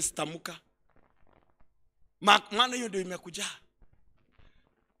maneno siwe stamuka. Maana hiyo ndio imekuja.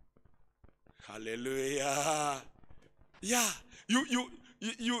 Hallelujah. Yeah, you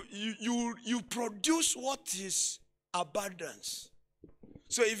produce what is abundance.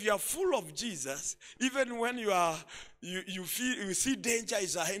 So if you are full of Jesus, even when you see danger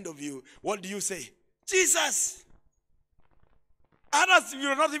is ahead of you, what do you say? Jesus. Others, you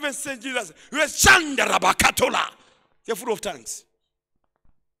will not even say Jesus. You say Chandarabakatola. You're full of tongues.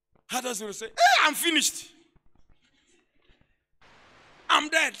 Others will say, hey, I'm finished. I'm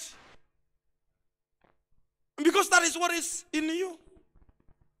dead. Because that is what is in you.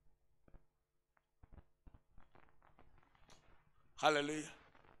 Hallelujah.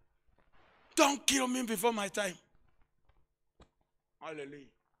 Don't kill me before my time.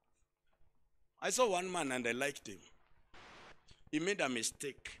 Hallelujah. I saw one man and I liked him. He made a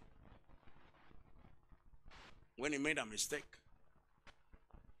mistake. When he made a mistake,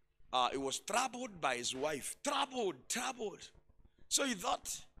 he was troubled by his wife. Troubled. So he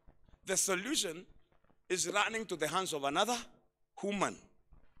thought the solution is running to the hands of another woman.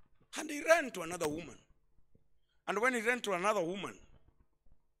 And he ran to another woman. And when he ran to another woman,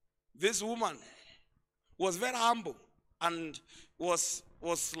 this woman was very humble and was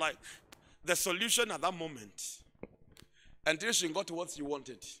like the solution at that moment. Until she got what she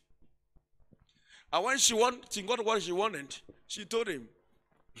wanted. And when she got what she wanted, she told him,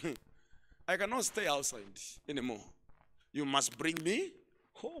 I cannot stay outside anymore. You must bring me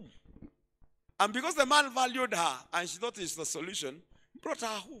home. And because the man valued her and she thought it's the solution, brought her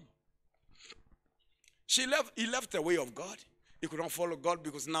home. He left the way of God. He could not follow God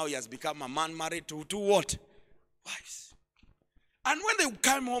because now he has become a man married to what? Wives. And when they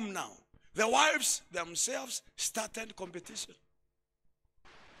came home now, the wives themselves started competition.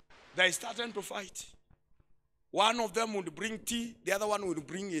 They started to fight. One of them would bring tea, the other one would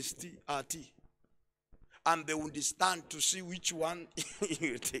bring his tea. And they would stand to see which one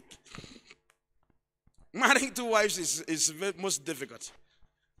you take. Marrying two wives is most difficult.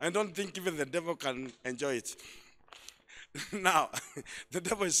 I don't think even the devil can enjoy it. Now, the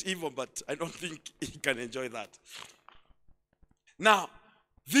devil is evil, but I don't think he can enjoy that. Now,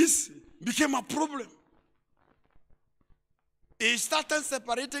 this became a problem. He started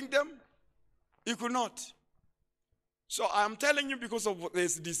separating them. He could not. So I'm telling you because of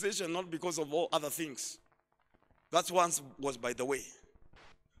this decision, not because of all other things. That once was by the way.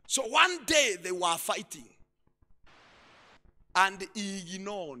 So one day they were fighting. And he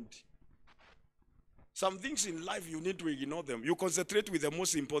ignored. Some things in life you need to ignore them. You concentrate with the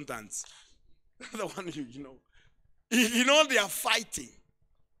most important. The one you ignore. He ignored their fighting.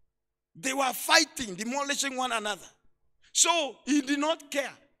 They were fighting, demolishing one another. So he did not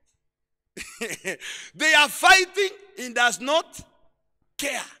care. They are fighting, he does not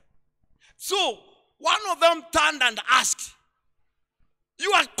care. So one of them turned and asked,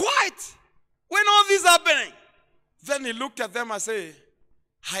 "You are quiet when all this is happening?" Then he looked at them and said,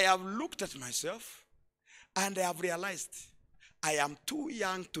 "I have looked at myself and I have realized I am too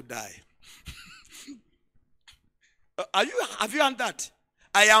young to die." Have you heard that?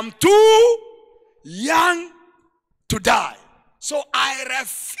 I am too young to die. So I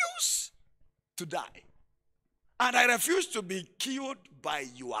refuse to die. And I refuse to be killed by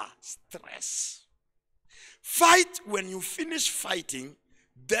your stress. Fight. When you finish fighting,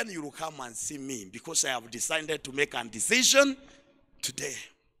 then you will come and see me, because I have decided to make a decision today.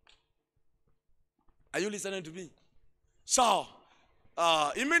 Are you listening to me? So,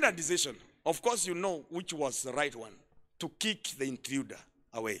 he made a decision. Of course, you know which was the right one. To kick the intruder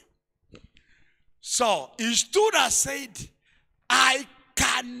away. So, he stood and said, "I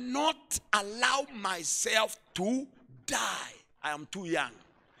cannot allow myself to die. I am too young."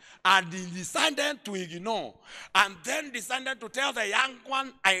 And he decided to ignore. And then decided to tell the young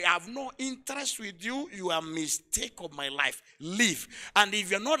one, "I have no interest with you. You are a mistake of my life. Leave. And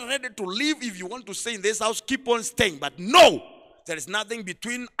if you're not ready to leave, if you want to stay in this house, keep on staying. But no, there is nothing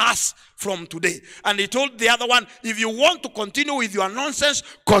between us from today." And he told the other one, "If you want to continue with your nonsense,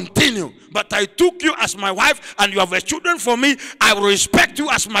 continue. But I took you as my wife and you have children for me. I will respect you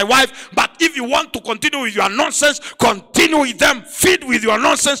as my wife. But if you want to continue with your nonsense, continue with them. Feed with your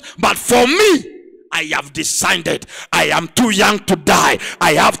nonsense. But for me, I have decided I am too young to die.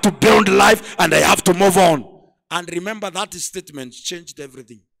 I have to build life and I have to move on." And remember, that statement changed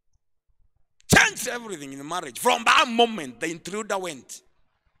everything. Changed everything in the marriage. From that moment, the intruder went.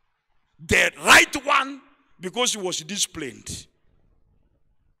 The right one, because he was disciplined.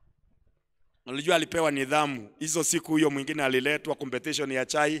 Unajua alipewa nidhamu. Hizo siku huyo mwingine aliletwa competition ya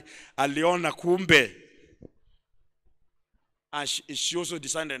chai, aliona kumbe. And she also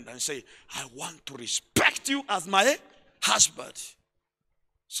decided and say, "I want to respect you as my husband."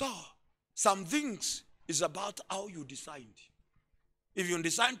 So, some things is about how you decide. If you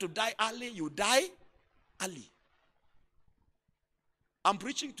decide to die early, you die early. I'm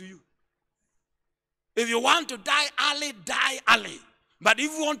preaching to you. If you want to die early, die early. But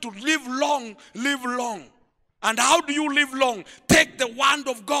if you want to live long, live long. And how do you live long? Take the word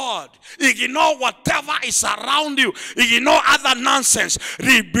of God. Ignore whatever is around you. Ignore other nonsense.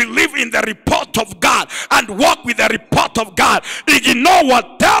 Believe in the report of God and walk with the report of God. Ignore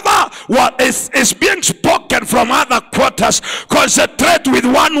whatever what is being spoken from other quarters. Concentrate with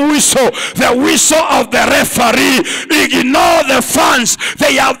one whistle, the whistle of the referee. Ignore the fans.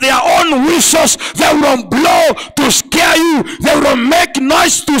 They have their own whistles. They will blow to scare you. They will make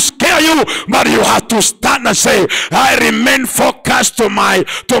noise to scare you. But you have to stand and say, "I remain focused to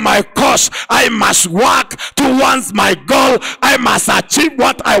my course. I must work towards my goal. I must achieve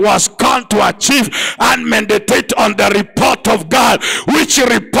what I was called to achieve," and meditate on the report of God. Which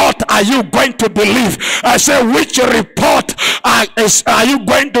report are you going to believe? I say, which report are you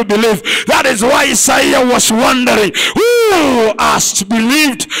going to believe? That is why Isaiah was wondering, who has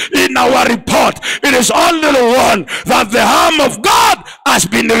believed in our report? It is only the one that the arm of God has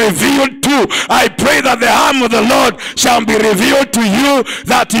been revealed to. I pray that the arm of the Lord shall be revealed to you,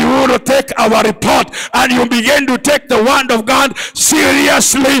 that you will take our report and you begin to take the word of God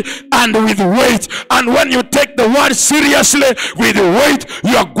seriously and with weight. And when you take the word seriously with weight,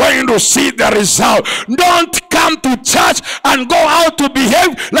 you are going to see the result. Don't come to church and go out to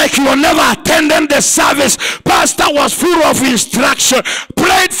behave like you never attended the service. Pastor was full of instruction,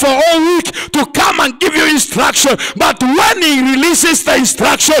 prayed for all week to come and give you instruction, but when he releases the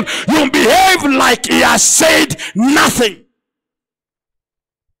instruction, you behave like he has said nothing.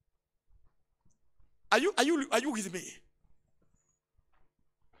 Are you with me?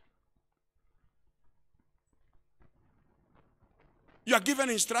 You are given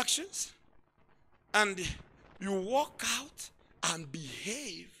instructions and you walk out and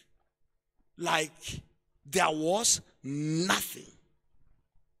behave like there was nothing.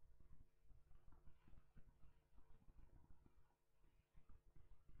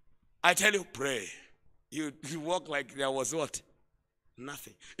 I tell you, pray. You walk like there was what?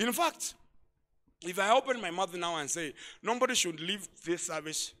 Nothing. In fact, if I open my mouth now and say, nobody should leave this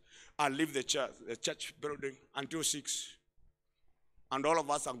service and leave the church building until 6, and all of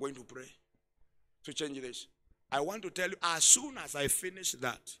us are going to pray to change this, I want to tell you, as soon as I finish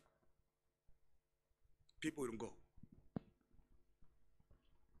that, people will go.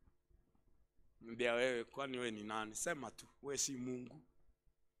 Mbia wewe, kwani wewe ni nani? Sema tu, wewe si Mungu.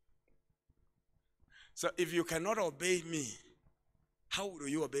 So if you cannot obey me, how will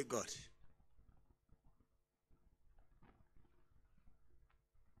you obey God?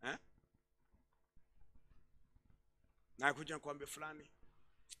 Eh? Na kuja kuambia fulani,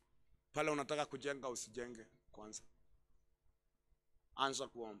 pale unataka kujenga usijenge kwanza. Anza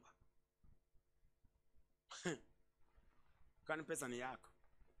kuomba. Kwani pesa ni yako.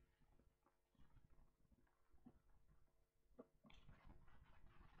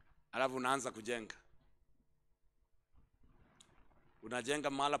 Alafu unaanza kujenga. Unajenga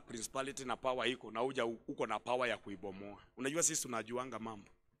mala principality na power iko, na uko na power ya kuibomoa. Unajua sisi tunajuanga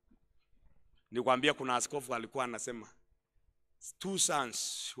mambo. Nikwambia kuna askofu alikuwa anasema 2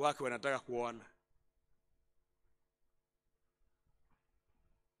 sons wake wanataka kuoana.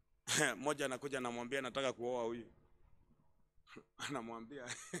 Mmoja anakuja anamwambia nataka kuoa huyu.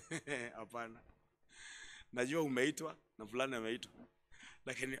 Anamwambia hapana. Najua umeitwa na fulani ameitwa,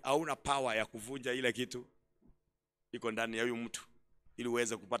 lakini hauna power ya kuvunja ile kitu iko ndani ya huyu mtu ili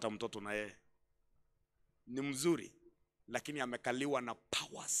uweze kupata mtoto na yeye. Ni mzuri, lakini amekaliwa na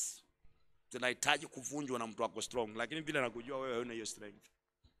powers zinahitaji kuvunjwa na mtu wako strong, lakini bila nakujua wewe huna hiyo strength.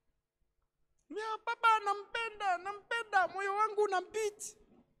 Mimi baba nampenda, moyo wangu unampita.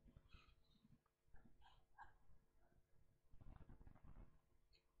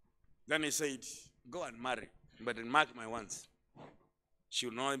 Then he said, go and marry, but then mark my words, she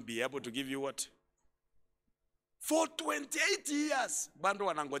will not be able to give you what? For 28 years, bando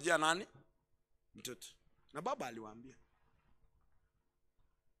wanangojea nani? Mtoto. Na baba aliwaambia.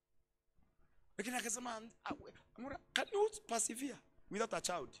 Lakini akasema, can you persevere without a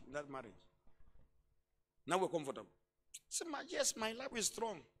child in that marriage? Now we're comfortable. Say, yes, my love is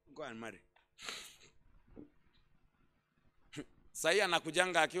strong. Go and marry. Sasa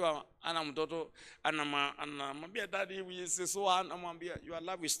anakujanga akiwa ana mtoto, anamwambia daddy we is so, anamwambia your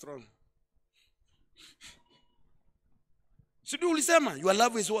love is strong. Sidi ulisema your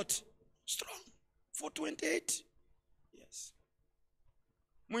love is what? Strong. For 28. Yes.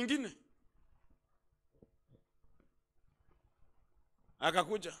 Mwingine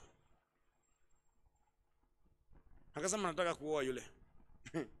akakuja akasema nataka kuoa yule.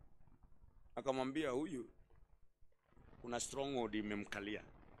 Akamwambia huyu kuna stronghold imemkalia.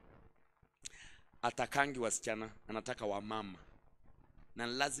 Atakangi wasichana, anataka wa mama. Na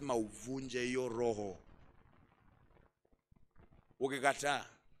lazima uvunje hiyo roho. Ukikataa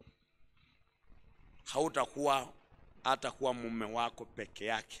hautakuwa atakuwa mume wako peke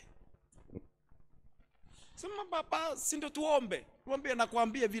yake. Sema baba, si ndio tuombe? Tuombe na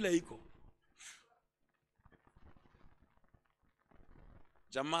kuambia vile iko.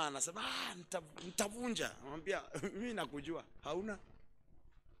 Jamaa anasema nitavunja. Anamwambia mimi nakujua, hauna.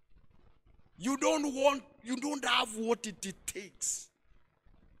 You don't have what it takes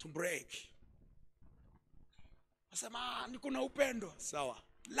to break. Anasema niko na upendo. Sawa.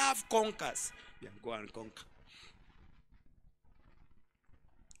 Love conquers. Yeah, go and conquer.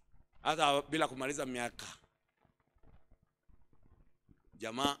 Hata bila kumaliza miaka,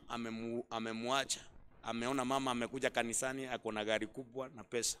 jamaa amemwacha. Ameona mama amekuja kanisani, ako na gari kubwa na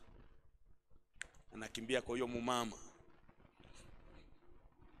pesa. Anakimbia kwa hiyo mumama.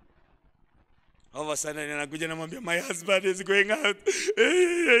 Hawa sana anakuja anamwambia my husband is going out.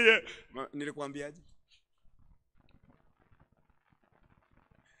 Nilikwambiaje?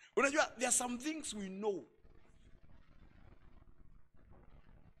 Unajua there are some things we know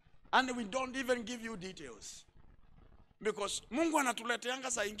and we don't even give you details. Because Mungu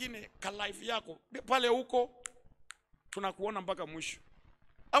anatuleteanga saa nyingine ka life yako pale huko tunakuona mpaka mwisho.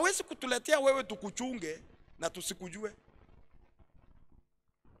 Hawezi kutuletea wewe tukuchunge na tusikujue.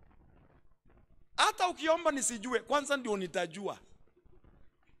 Hata ukiomba nisijue, kwanza ndio nitajua.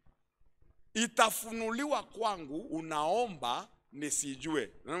 Itafunuliwa kwangu unaomba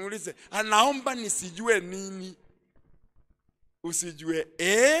nisijue. Namuulize, anaomba nisijue nini? Usijue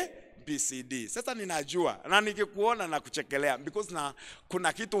BCD. Sasa ninajua na nikikuona na kuchekelea because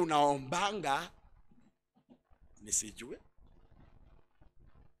kuna kitu unaombanga nisijue.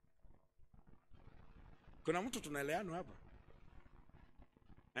 Kuna mtu tunaelewana hapa?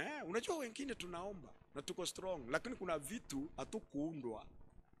 Unajua wengine tunaomba na tuko strong, lakini kuna vitu hatukuundwa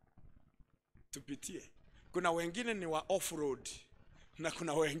tupitie. Kuna wengine ni wa off-road na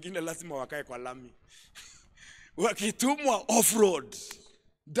kuna wengine lazima wakae kwa lami. Wakitumwa off-road,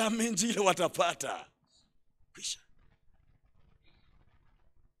 damage ile watapata. Kwisha.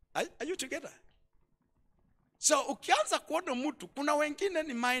 Are you together? So ukianza kuona mtu, kuna wengine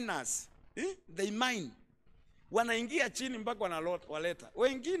ni miners. They mine. Wanaingia chini mpaka wanaleta.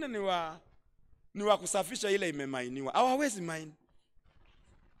 Wengine ni wa kusafisha ile imemainiwa. Hawawezi mine.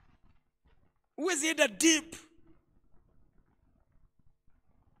 Huwezi enda deep.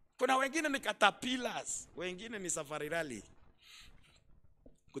 Kuna wengine ni caterpillars, wengine ni safari rally.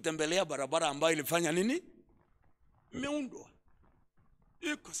 Kutembelea barabara ambayo ilifanya nini? Imeundwa.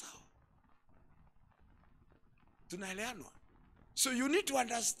 Iko sawa. Tunaeleanwa. So you need to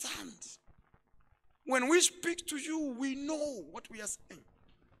understand. When we speak to you, we know what we are saying.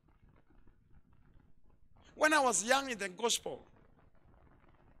 When I was young in the gospel,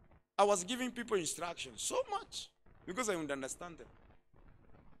 I was giving people instructions so much because I would understand them.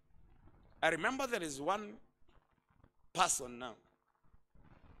 I remember there is one person now.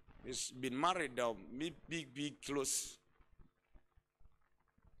 He's been married now, big, close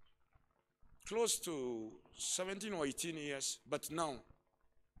to 17 or 18 years, but now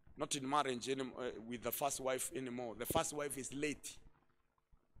not in marriage anymore, with the first wife anymore. The first wife is late.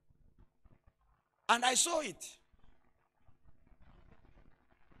 And I saw it.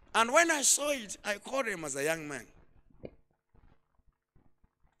 And when I saw it, I called him as a young man.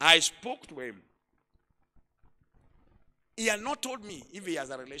 I spoke to him. He had not told me if he has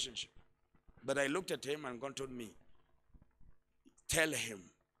a relationship. But I looked at him and God told me, tell him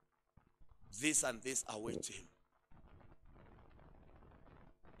this and this await him.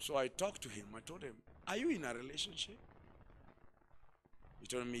 So I talked to him. I told him, are you in a relationship? He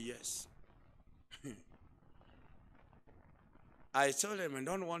told me, yes. I told him, I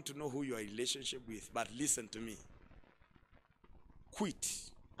don't want to know who you are in relationship with, but listen to me.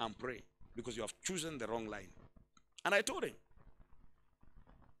 Quit and pray, because you have chosen the wrong line. And I told him,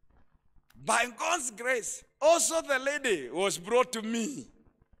 by God's grace, also the lady was brought to me.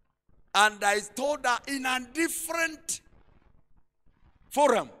 And I told her in a different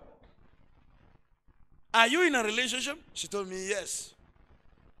forum, are you in a relationship? She told me, yes.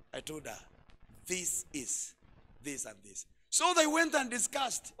 I told her, this is this and this. So they went and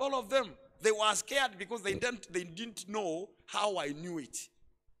discussed, all of them. They were scared because they didn't know how I knew it.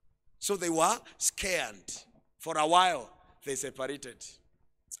 So they were scared. For a while, they separated.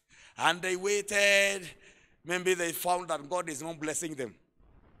 And they waited. Maybe they found that God is not blessing them.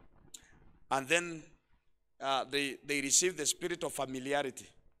 And then they received the spirit of familiarity.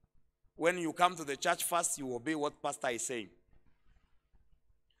 When you come to the church first, you obey what pastor is saying.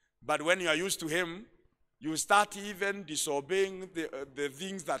 But when you are used to him, you start even disobeying the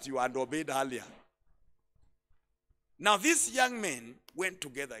things that you had obeyed earlier. Now these young men went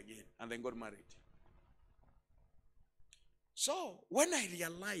together again and then got married. So when I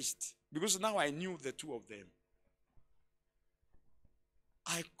realized, because now I knew the two of them,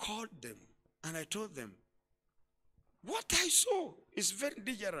 I called them and I told them, what I saw is very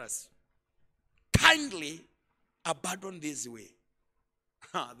dangerous. Kindly abandon this way.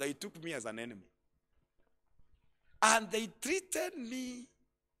 They took me as an enemy. And they treated me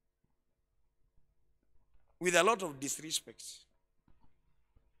with a lot of disrespect.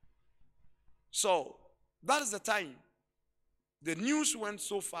 So that is the time the news went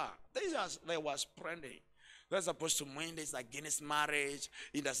so far. They were spreading. There's Apostle Mwende is against marriage.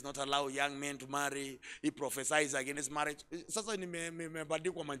 He does not allow young men to marry. He prophesies against marriage. Sasa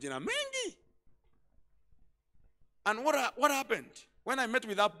nimebadikwa majina mengi. And what happened? When I met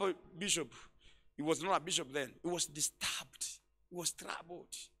with that bishop, he was not a bishop then. He was disturbed. He was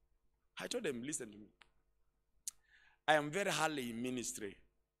troubled. I told him, listen to me. I am very early in ministry.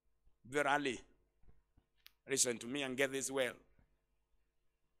 Very early. Listen to me and get this well.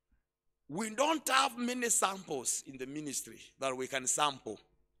 We don't have many samples in the ministry that we can sample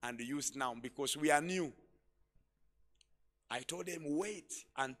and use now because we are new. I told him, wait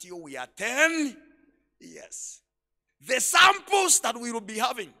until we are 10 years. The samples that we will be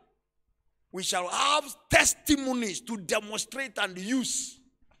having, we shall have testimonies to demonstrate and use.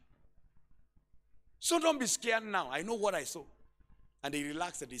 So don't be scared now. I know what I saw. And he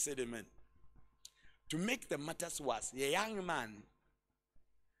relaxed and he said, amen. To make the matters worse, a young man,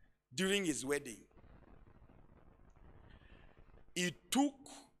 during his wedding, he took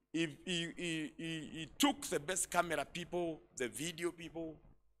the best camera people, the video people,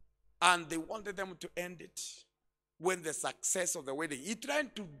 and they wanted them to end it. When the success of the wedding, he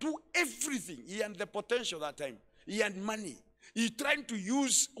tried to do everything. He had the potential that time. He had money. He trying to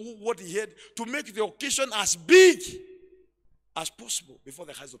use what he had to make the occasion as big as possible before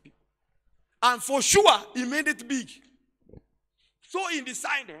the eyes of people. And for sure, he made it big. So he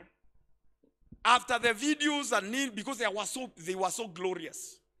decided, after the videos and need, because they were so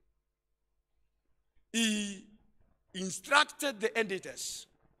glorious, he instructed the editors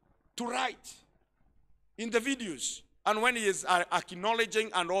to write in the videos. And when he is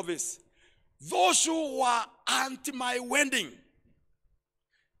acknowledging and all this, those who were anti my wedding,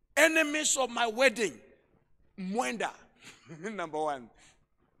 enemies of my wedding, Mwenda, number 1.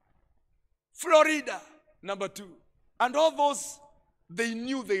 Florida, number 2. And all those, they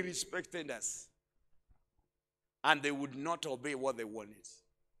knew they respected us. And they would not obey what they wanted.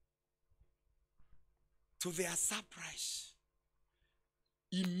 To their surprise,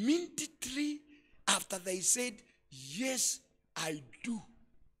 immediately after they said, yes, I do,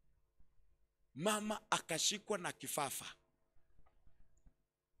 mama akashikwa na kifafa.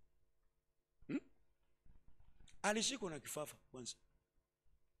 Alishikwa na kifafa once.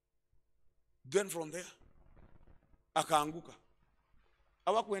 Then from there, akaanguka.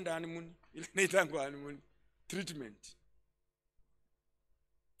 Hawakuenda honeymoon, ile inaitwa honeymoon treatment.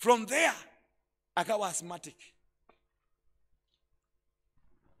 From there, akawa asthmatic.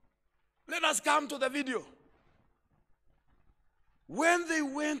 Let us come to the video. When they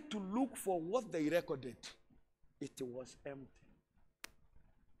went to look for what they recorded, it was empty.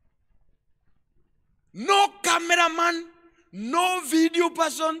 No cameraman, no video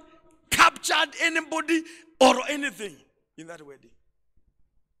person captured anybody or anything in that wedding.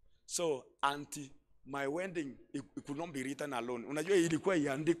 So, my wedding, it could not be written alone.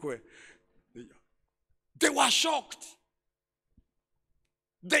 They were shocked.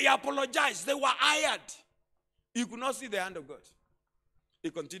 They apologized. They were hired. You could not see the hand of God. He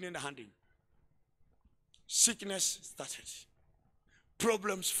continued handing. Sickness started.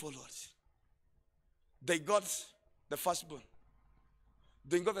 Problems followed. They got the firstborn.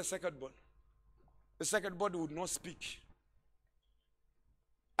 They got the secondborn. The secondborn would not speak.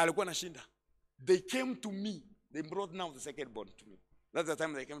 Alikuwa nashinda. They came to me. They brought now the secondborn to me. That's the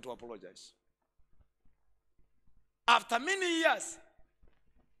time they came to apologize. After many years,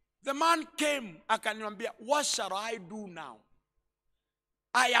 the man came, akaniambia, what shall I do now?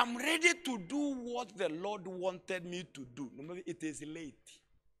 I am ready to do what the Lord wanted me to do. It is late.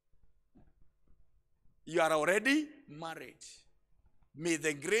 You are already married. May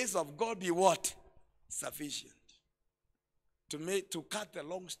the grace of God be what? Sufficient. To cut the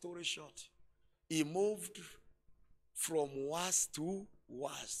long story short, he moved from worse to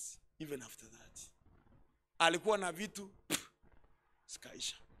worse, even after that. Alikuwa na vitu,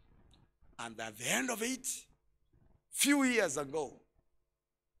 skaisha. And at the end of it, few years ago,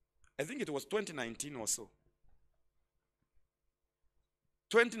 I think it was 2019 or so.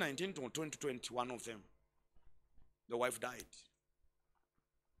 2019 to 2020, one of them, the wife died.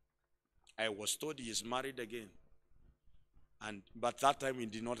 I was told he is married again. But that time he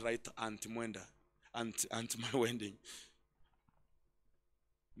did not write anti-Mwenda, my wedding.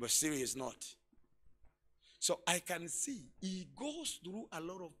 But still he is not. So I can see he goes through a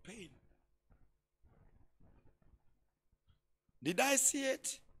lot of pain. Did I see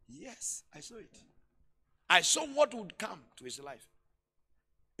it? Yes, I saw it. I saw what would come to his life.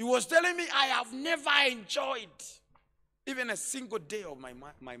 He was telling me, I have never enjoyed even a single day of my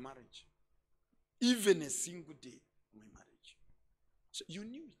marriage. Even a single day of my marriage. So you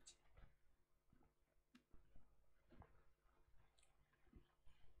knew it.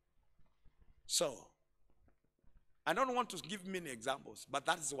 So, I don't want to give many examples, but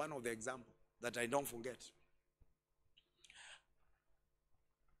that is one of the examples that I don't forget.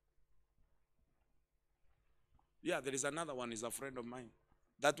 Yeah, there is another one, he's a friend of mine.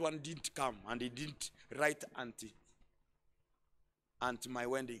 That one didn't come and he didn't write anti my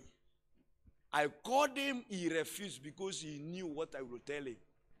wedding. I called him, he refused because he knew what I would tell him.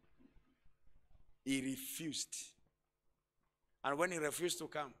 He refused. And when he refused to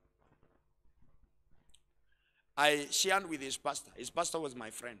come, I shared with his pastor. His pastor was my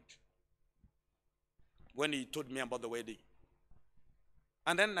friend when he told me about the wedding.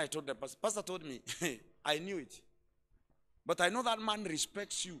 And then I told the pastor. Pastor told me, I knew it. But I know that man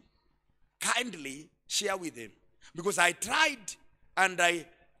respects you. Kindly share with him. Because I tried and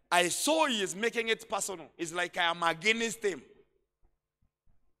I saw he is making it personal. It's like I am against him.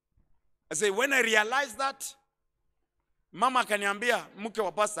 I say, when I realized that, mama kaniambia, mke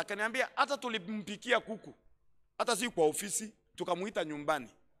wa pastor, kaniambia, hata tulimpikia kuku. Hata si kwa ofisi, tukamuita nyumbani.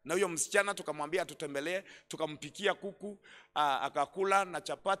 Na huyo msichana tukamwambia tutembelee, tukampikia kuku, akakula na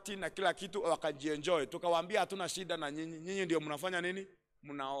chapati na kila kitu, wakajienjoy. Tukawaambia hatuna shida na nyinyi, nyinyi ndio mnafanya nini?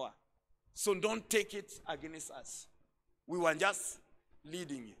 Mnaoa. So don't take it against us. We were just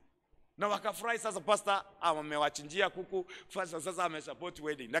leading you. Na wakafurahi. Sasa pastor amewachinjia kuku, pastor sasa amesupport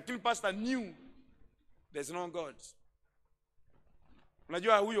wedding. Lakini pastor knew there's no God.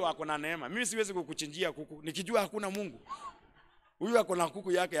 Unajua huyo ako na neema. Mimi siwezi kukuchinjia kuku nikijua hakuna Mungu. Huyo ako na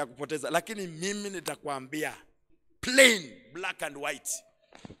kuku yake ya kupoteza. Lakini mimi nitakwambia plain black and white.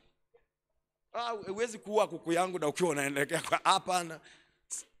 Huwezi kuua kuku yangu na ukiwa unaelekea kwa hapana.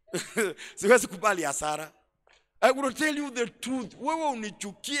 Siwezi kubali hasara. I will tell you the truth. Wewe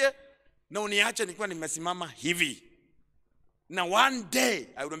unichukie na uniache nikiwa nimesimama hivi. Na one day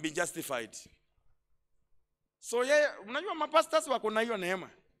I will be justified. So unajua mapastors wako na hiyo neema.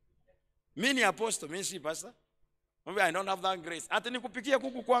 Mimi ni apostle, mimi si pastor. Maybe I don't have that grace. Hata nikupikia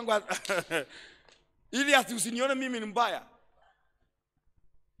kuku kwangu ili ati usinione mimi ni mbaya.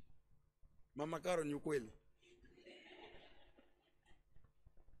 Mama Karo ni ukweli.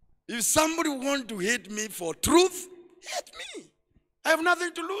 If somebody want to hate me for truth, hate me. I have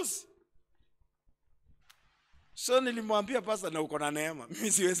nothing to lose. So nilimwambia pastor na uko na neema.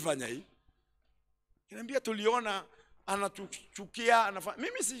 Mimi siwezi fanya hii. Niambia tuliona anachukia anafanya.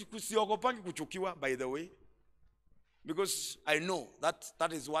 Mimi siogopangi kuchukiwa by the way. Because I know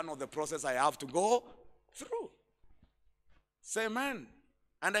that is one of the process I have to go through. Say amen.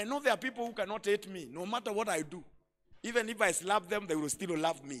 And I know there are people who cannot hate me no matter what I do. Even if I slap them, they will still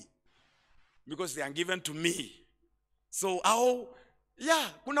love me. Because they are given to me. So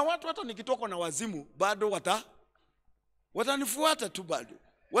kuna watu hata nikitoka na wazimu bado watanifuata tu bado.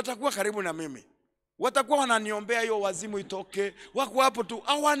 Watakuwa karibu na mimi. Watakuwa wananiombea hiyo wazimu itoke. Wako hapo tu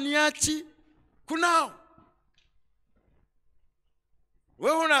hawaniachi. Kunao.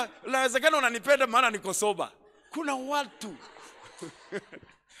 Wewe unawezekana unanipenda maana niko soba. Kuna watu.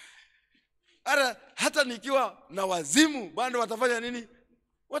 Hata nikiwa na wazimu bado watafanya nini?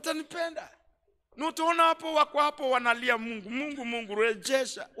 Watanipenda. Na utaona hapo wako hapo wanalia Mungu, Mungu, Mungu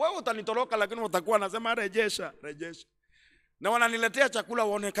rejesha. Wewe utanitoroka lakini utakuwa unasema rejesha, rejesha. Na wananiletea chakula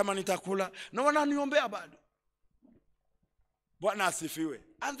waone kama nitakula. Na wananiombea bado. Bwana asifiwe.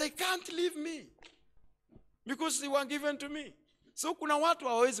 And they can't leave me. Because they were given to me. So kuna watu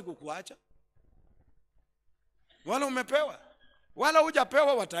hawawezi kukuacha. Wala umepewa. Wala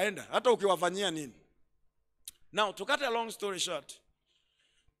hujapewa wataenda. Hata ukiwafanyia nini. Now, to cut a long story short.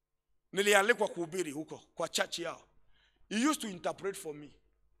 Nilialikwa kuhubiri huko kwa church yao. He used to interpret for me.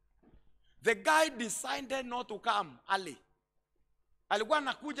 The guy decided not to come early. Alikuwa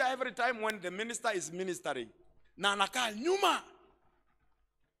anakuja every time when the minister is ministering. Na anakaa nyuma.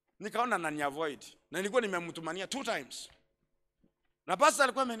 Nikaona nani avoid. Na nilikuwa nimemtumania 2 times. Na pastor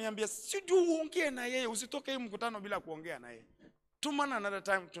alikuwa ameniambia sijui uongee na yeye, usitoke hii mkutano bila kuongea na yeye. Tumana another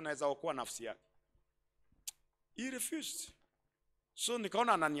time tunaweza okoa nafsi yake. He refused. So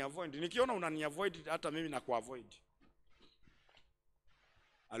nikaona anani avoid. Nikiona unani avoid hata mimi na kuavoid.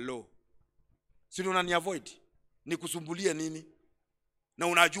 Hello. Si unani avoid? Nikusumbulie nini? Na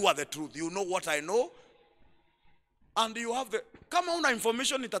unajua the truth. You know what I know. And you have the kama una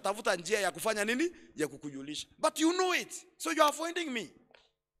information nitatafuta njia ya kufanya nini? Ya kukujulisha. But you know it. So you are avoiding me.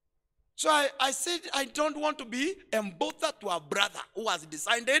 So I said I don't want to be embothered to a brother who has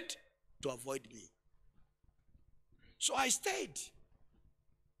decided to avoid me. So I stayed.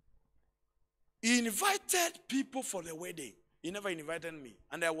 He invited people for the wedding. He never invited me.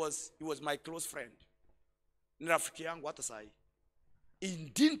 And he was my close friend. Ni rafiki yangu hata sahi.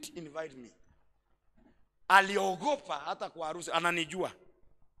 He didn't invite me. Aliogopa hata kwa harusi, ananijua.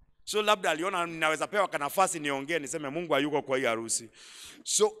 So labda aliona ninaweza pewa kanafasi niongee niseme Mungu hayuko kwa hii harusi.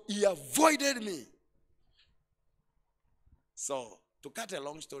 So he avoided me. So to cut a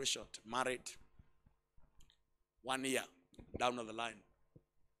long story short, married 1 year down the line.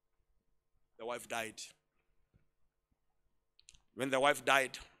 The wife died. When the wife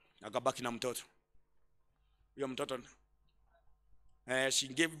died, akabaki na mtoto. Huyo mtoto she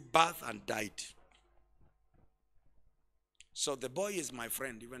gave birth and died. So the boy is my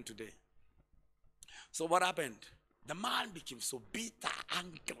friend even today. So what happened? The man became so bitter,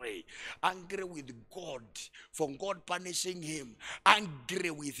 angry with God for God punishing him,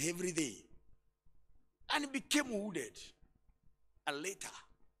 angry with everything. And he became wounded. And later,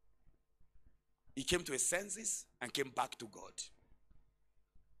 he came to his senses and came back to God.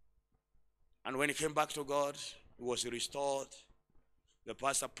 And when he came back to God, he was restored. The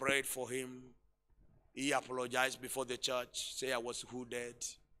pastor prayed for him. He apologized before the church, say I was wounded.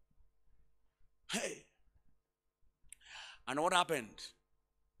 Hey. And what happened?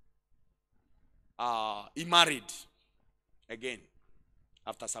 he married again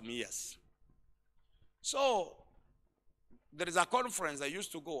after some years. So there is a conference I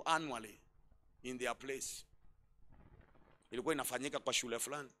used to go annually in their place. Ilikuwa inafanyika kwa shule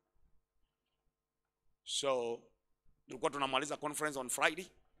fulani. So tulikuwa tunamaliza conference on Friday.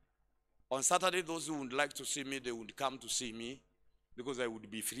 On Saturday, those who would like to see me, they would come to see me because I would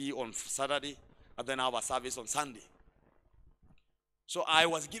be free on Saturday and then have a service on Sunday. So I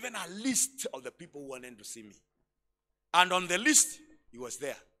was given a list of the people who wanted to see me. And on the list, he was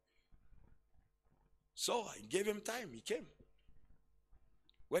there. So I gave him time. He came.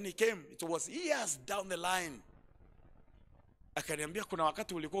 When he came, it was years down the line. Akaniambia kuna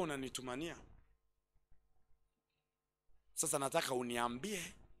wakati ulikuwa unanitumania. Sasa nataka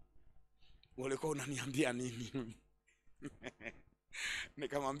uniambie ulikuwa unaniambia nini?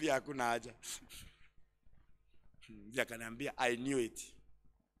 Nikamwambia hakuna haja. Akaniambia I knew it.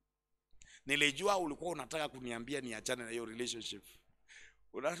 Nilijua ulikuwa unataka kuniambia niachane na hiyo relationship.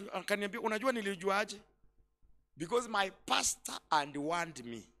 Akaniambia unajua nilijua aje? Because my pastor and want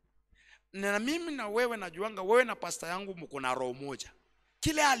me. Na mimi na wewe najuanga wewe na pastor yangu mko na roho moja.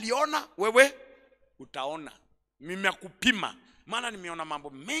 Kile aliona wewe utaona. Mimi nakupima. Maana nimeona mambo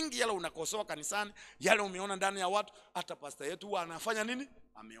mengi yale unakosoa kanisani, yale umeona ndani ya watu, hata pastor yetu anafanya nini?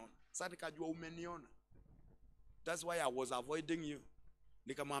 Ameona. Sasa nikajua umeniona. That's why I was avoiding you.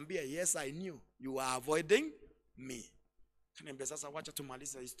 Nikamwambia yes I knew you are avoiding me. Kaniambia sasa wacha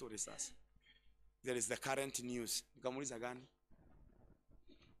tumalize hii story sasa. There is the current news. Nikamuuliza gani?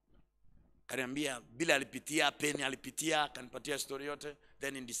 Kaniambia bila alipitia, Penny alipitia, kanipatia story yote,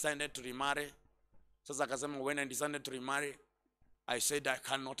 then he decided to remarry. Sasa akasema when I decided to remarry, I said I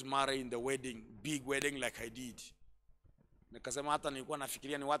cannot marry in the wedding, big wedding like I did. Nikasema hata nilikuwa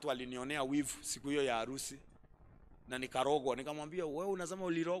nafikiria ni watu walinionea wivu siku hiyo ya harusi. Na nikarogwa. Nikamwambia wewe unasema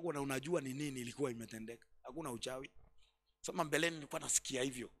ulirogwa na unajua ni nini ilikuwa imetendeka. Hakuna uchawi. Sema mbeleni nilikuwa nasikia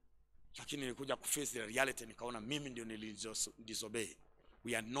hivyo. Lakini nilikuja kuface the reality nikaona mimi ndio nilidisobey.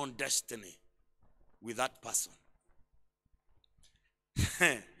 We had no destiny with that person.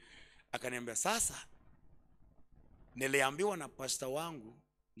 Akaniambia sasa niliambiwa na pastor wangu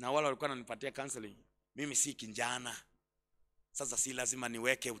na wale walikuwa wananipatia counseling, mimi si kijana. Sasa si lazima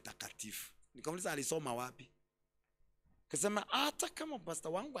niweke utakatifu. Nikamuuliza alisoma wapi? Akasema hata kama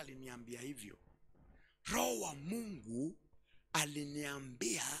pastor wangu aliniambia hivyo, Roho wa Mungu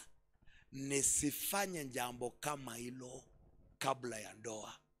aliniambia nisifanye jambo kama hilo kabla ya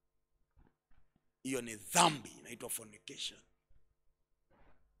ndoa. Hiyo ni dhambi, inaitwa fornication.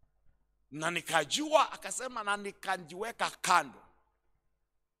 Na nikajua, akasema na nikajiweka kando.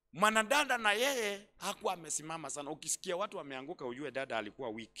 Mwanadada na yeye hakuwa amesimama sana. Ukisikia watu wameanguka ujue dada alikuwa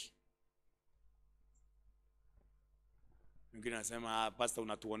weak. Mwingine anasema pastor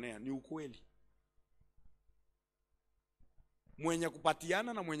unatuonea, ni ukweli. Mwenye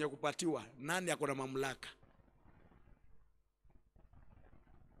kupatiana na mwenye kupatiwa, nani ako na mamlaka?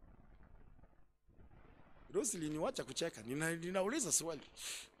 Rosli niwacha kucheka, ninauliza swali.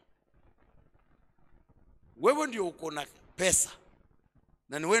 Wewe ndio uko na pesa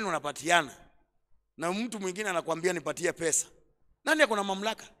na ni wewe unapatiana na mtu mwingine anakuambia nipatie pesa, nani ako na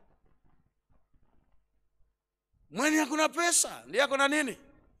mamlaka? Mwenye ako na pesa ndiye ako na nini?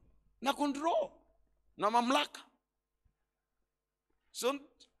 Na control na mamlaka. So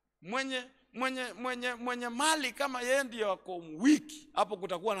mwenye mali kama yeye ndiye ako weak, hapo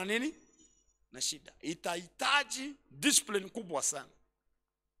kutakuwa na nini? Na shida. Itahitaji discipline kubwa sana.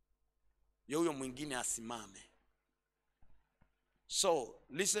 Huyo mwingine asimame. So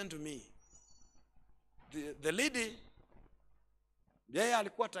listen to me. The lady yeye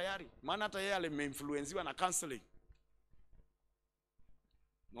alikuwa tayari, maana hata yeye alimeinfluenziwa na counseling.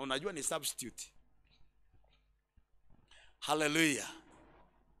 Na unajua ni substitute. Hallelujah.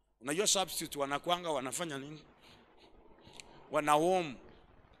 Unajua substitute wanakuanga wanafanya nini? Wanaom.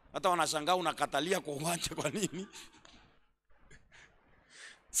 Hata wanashangaa unakatalia kwa uwanja kwa nini?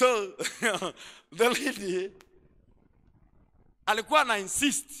 So the lady alikuwa na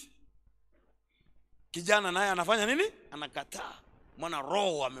insist. Kijana naye anafanya nini? Anakataa. Maana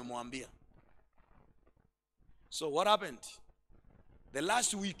roho amemwambia. So what happened? The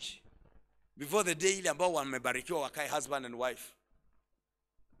last week before the day ile ambao wamebarikiwa wakae husband and wife,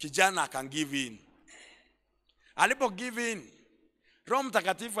 kijana akan give in. Alipo give in, Roho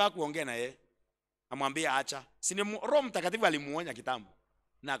Mtakatifu hakuongea na yeye. Amwambia acha. Roho Mtakatifu alimuonya kitambo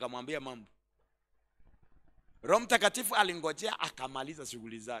na akamwambia mambo. Roho Mtakatifu alingojea akamaliza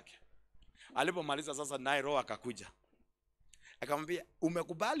shughuli zake. Alipomaliza sasa naye Roho akakuja. Akamwambia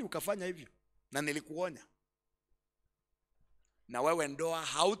umekubali ukafanya hivyo na nilikuonya. Na wewe ndoa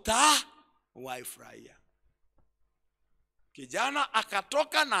waifurahia. Kijana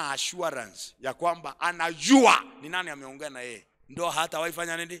akatoka na assurance ya kwamba anajua ni nani ameongea na yeye, ndo hata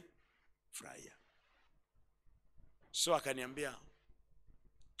waifanya nini? Furahia. So akaniambia,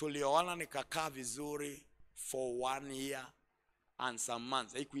 tulioana nikakaa vizuri for 1 year and some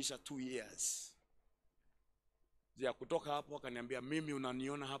months. Haikuisha 2 years. Ya kutoka hapo akaniambia, mimi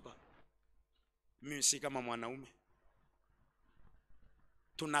unaniona hapa, mimi si kama mwanaume.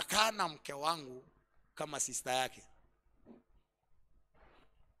 Tunakaa na mke wangu kama sister yake.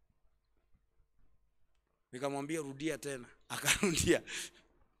 Nikamwambia rudia tena, akarudia.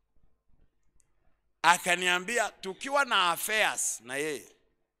 Akaniambia tukiwa na affairs na yeye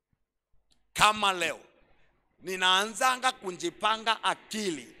kama leo, ninaanzanga kunjipanga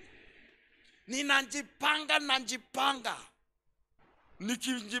akili. Ninajipanga.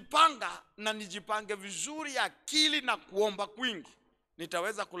 Nikijipanga na nijipange vizuri akili na kuomba kwingi,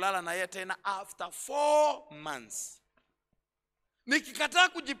 nitaweza kulala na yeye tena after 4 months. Nikikataa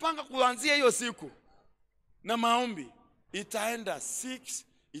kujipanga kuanzia hiyo siku na maombi, itaenda 6,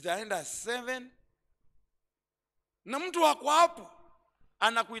 itaenda 7. Na mtu wako hapo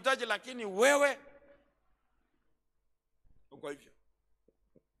anakuhitaji, lakini wewe uko hivyo.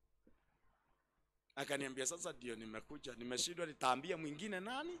 Akaniambia sasa ndio nimekuja, nimeshindwa nitaambia mwingine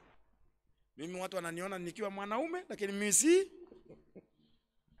nani? Mimi watu wananiona nikiwa mwanaume, lakini mimi si.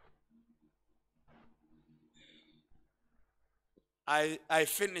 I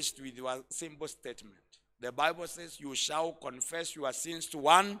finished with a simple statement. The Bible says you shall confess your sins to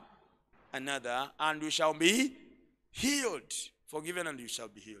one another and you shall be healed. Forgiven and you shall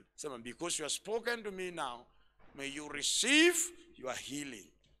be healed. So because you have spoken to me now, may you receive your healing.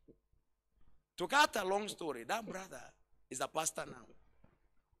 To cut a long story, that brother is a pastor now.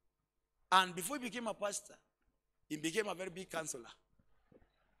 And before he became a pastor, he became a very big counselor.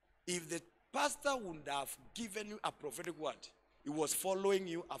 If the pastor would have given you a prophetic word, he was following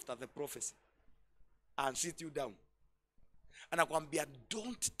you after the prophecy and sit you down. And akwambia,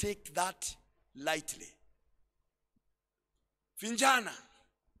 don't take that lightly. Vijana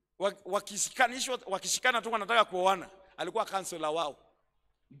wakishikana tu wanataka kuoana, alikuwa counselor wao.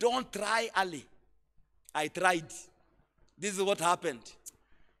 Don't try early. I tried. This is what happened.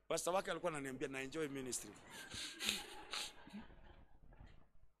 Pastor wake alikuwa ananiambia na enjoy ministry.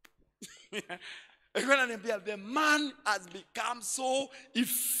 Alikuwa ananiambia the man has become so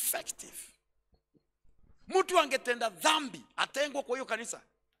effective. Mtu angetenda dhambi atengwa kwa hiyo kanisa,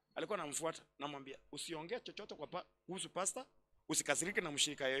 alikuwa anamfuata, namwambia usiongee chochote kwa kuhusu pastor, usikasirike na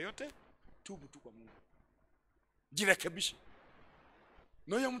mshirika yoyote, tubu tu kwa Mungu, jirekebishe.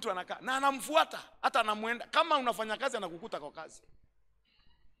 Na huyo mtu anakaa na anamfuata, hata anamuenda. Kama unafanya kazi anakukuta kwa kazi.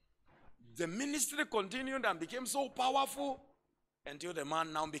 The ministry continued and became so powerful until the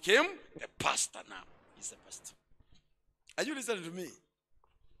man now became a pastor now. He's a pastor. Are you listening to me?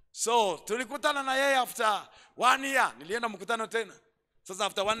 So, tulikutana na yeye after 1 year. Nilienda mkutano tena. Sasa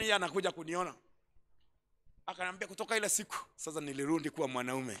after 1 year anakuja kuniona. Akaniambia kutoka ile siku, sasa nilirudi kuwa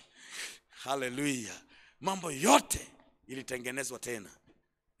mwanaume. Hallelujah. Mambo yote ilitengenezwa tena.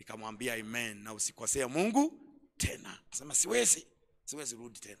 Nikamwambia amen, na usikosea Mungu tena. Sema siwezi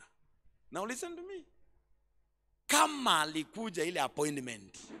rudi tena. Now listen to me. Kama alikuja ile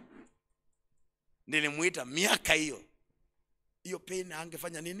appointment, nilimuita miaka hiyo pain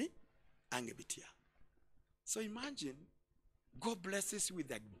angefanya nini? Angepitia. So imagine, God blesses you with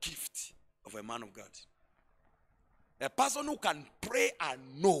the gift of a man of God. A person who can pray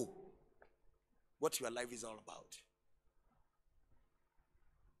and know what your life is all about.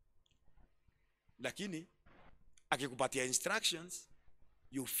 Lakini akikupatia instructions,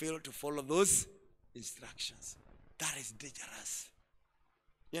 you fail to follow those instructions. That is dangerous.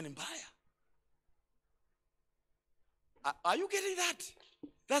 Yani mbaya. Are you getting that?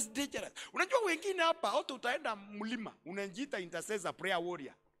 That's dangerous. Unajua wengine hapa hata utaenda mlima, unajiita intercessor, prayer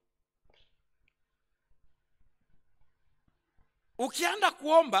warrior. Ukienda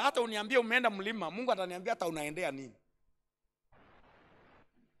kuomba, hata uniambie umeenda mlima, Mungu ataniambia hata unaendea nini.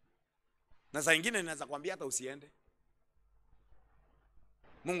 Na saa nyingine ninaweza kuambia hata usiende.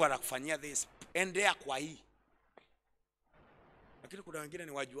 Mungu anakufanyia this, endea kwa hii. Lakini kuna wengine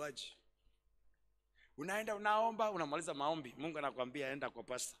ni wajuaji. Unaenda unaomba, unamaliza maombi, Mungu anakuambia enda kwa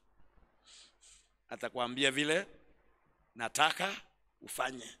pastor. Atakwambia vile nataka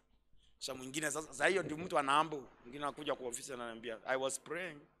ufanye. Sasa mwingine sasa hiyo ndio mtu anaambu, mwingine anakuja kwa ofisi ananiambia I was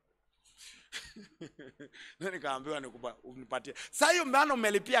praying. Na nikaambiwa nikupa unipatie. Sasa hiyo maana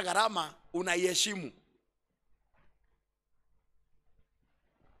umelipia gharama, unaiheshimu.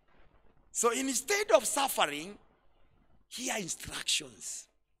 So instead of suffering, hear instructions.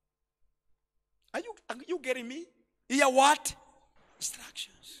 Are you getting me? Hear what?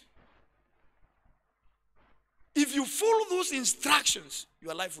 Instructions. If you follow those instructions,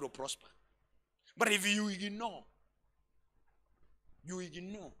 your life will prosper. But if you ignore,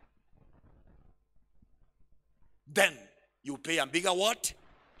 then you pay a bigger what?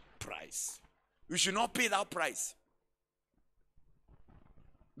 Price. You should not pay that price.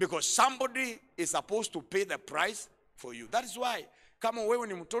 Because somebody is supposed to pay the price for you. That is why, kama wewe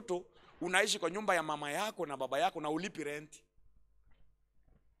ni mtoto, unaishi kwa nyumba ya mama yako na baba yako na ulipi rent.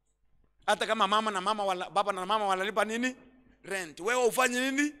 Hata kama baba na mama wanalipa nini? Rent. Wewe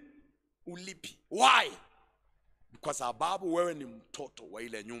ufanye nini? Ulipi. Why? Kwa sababu wewe ni mtoto wa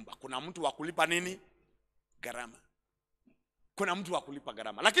ile nyumba. Kuna mtu wa kulipa nini? Gharama. Kuna mtu wa kulipa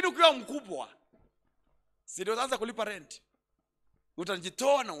gharama. Lakini ukiwa mkubwa, si ndio utaanza kulipa rent.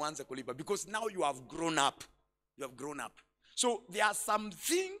 Utajitoa na uanze kulipa because now you have grown up. You have grown up. So there are some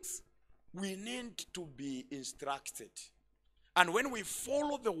things we need to be instructed. And when we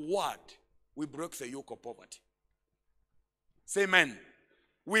follow the word, we break the yoke of poverty. Say amen.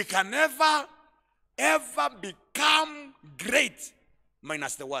 We can never, ever become great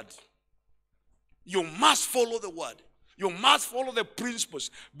minus the word. You must follow the word. You must follow the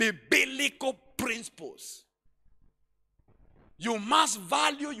principles, biblical principles. You must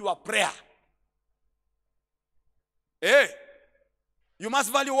value your prayer. Hey, you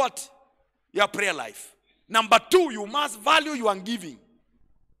must value what? Your prayer life. Number 2, you must value your giving.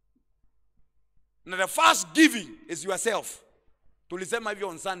 Now the first giving is yourself. Tulisema hivyo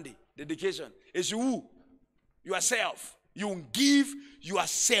on Sunday, dedication. Is you, yourself. You give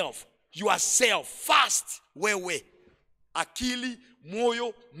yourself. Yourself first. Wewe. Akili,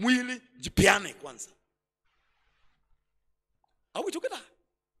 moyo, mwili, jipeane kwanza. Are we together?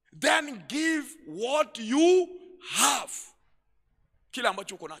 Then give what you have. Kila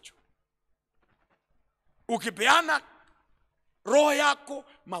ambacho uko nacho. Ukipeana roho yako,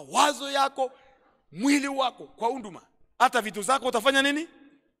 mawazo yako, mwili wako kwa huduma, hata vitu zako utafanya nini?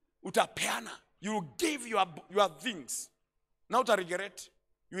 Utapeana. You give your things. Now to regret.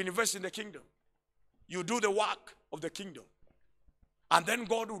 You invest in the kingdom. You do the work of the kingdom. And then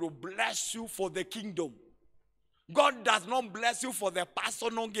God will bless you for the kingdom. God does not bless you for the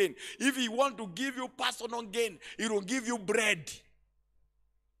personal gain. If he wants to give you personal gain, he will give you bread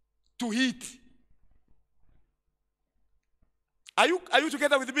to eat. Are you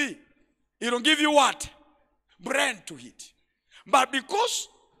together with me? He will give you what? Bread to eat. But because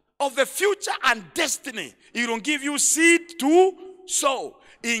of the future and destiny, he will give you seed to sow.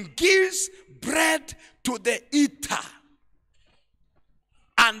 He gives bread to the eater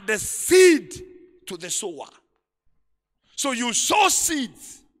and the seed to the sower. So you sow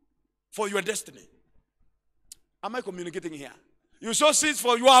seeds for your destiny. Am I communicating here? You sow seeds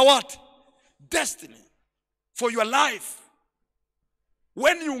for your what? Destiny. For your life.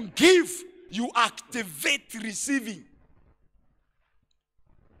 When you give, you activate receiving.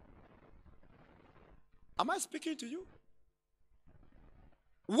 Am I speaking to you?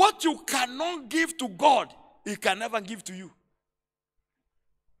 What you cannot give to God, he can never give to you.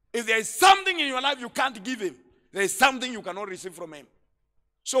 If there is something in your life you can't give him, there is something you cannot receive from him.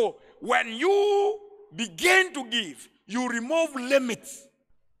 So when you begin to give, you remove limits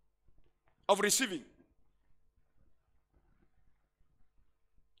of receiving.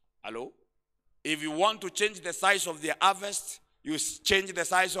 Hello? If you want to change the size of the harvest, you change the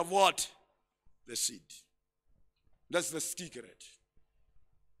size of what? The seed. That's the secret.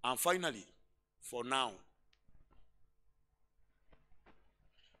 And finally, for now,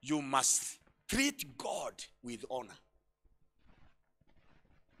 you must treat God with honor.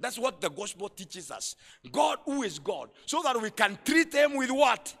 That's what the gospel teaches us. God who is God. So that we can treat him with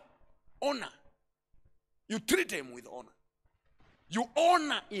what? Honor. You treat him with honor. You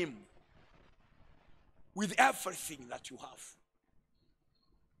honor him with everything that you have.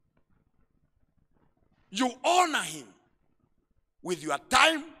 You honor him with your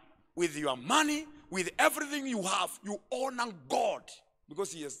time, with your money, with everything you have. You honor God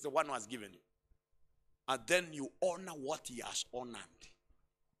because he is the one who has given you. And then you honor what he has honored.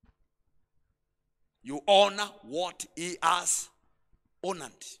 You honor what he has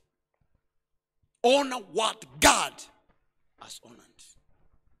honored. Honor what God has honored.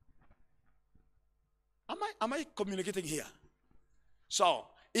 Am I communicating here? So,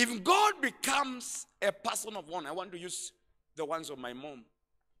 if God becomes a person of honor, I want to use the ones of my mom.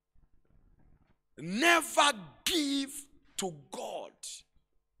 Never give to God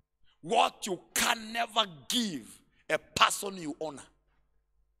what you can never give a person you honor.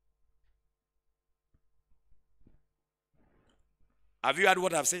 Have you heard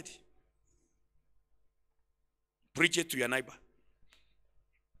what I've said? Preach it to your neighbor.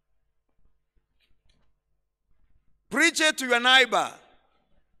 Preach it to your neighbor.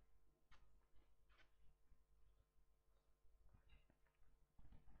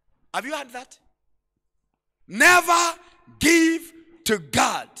 Have you heard that? Never give to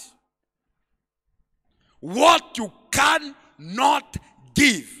God what you cannot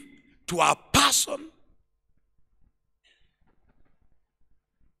give to a person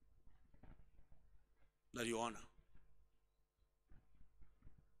that you honor.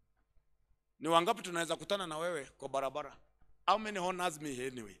 Ni wangapi tunaweza kutana na wewe kwa barabara? How many honors me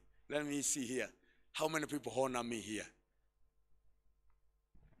anyway? Let me see here. How many people honor me here?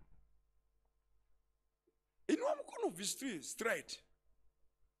 Inua mkono vizuri straight.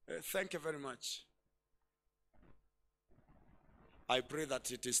 Thank you very much. I pray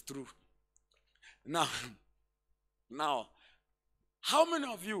that it is true. Now, how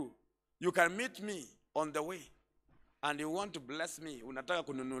many of you can meet me on the way and you want to bless me? Unataka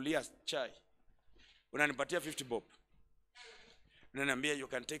kununulia chai. Unanipatia 50 bob. Unaniambia you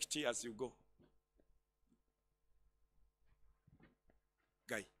can take tea as you go.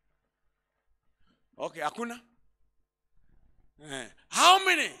 Guy. Okay, hakuna? How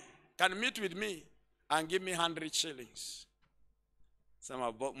many can meet with me and give me 100 shillings?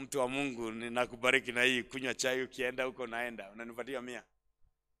 Sema mtu wa Mungu, ninakubariki na hii kunywa chai ukienda huko naenda. Unanipatia 100.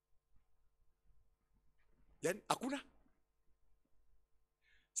 Yaani hakuna?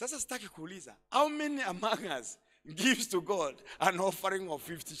 Sasa sitaki kuuliza, how many among us gives to God an offering of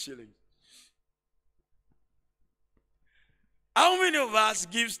 50 shillings? How many of us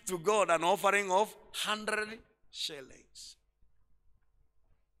gives to God an offering of 100 shillings?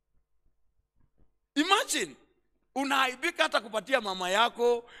 Imagine, unaibika hata kupatia mama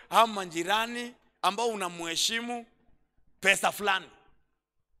yako ama jirani ambao unamheshimu pesa fulani.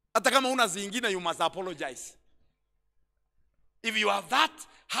 Hata kama una zingine, you must apologize. If you have that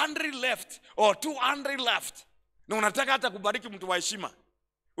 100 left or 200 left, na unataka hata kubariki mtu wa heshima,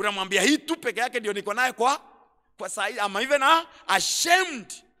 unamwambia hii tu peke yake ndio niko naye kwa sahi, I'm even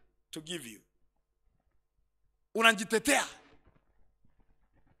ashamed to give you. Unajitetea.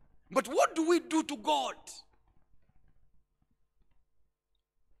 But what do we do to God?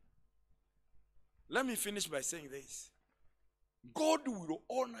 Let me finish by saying this. God will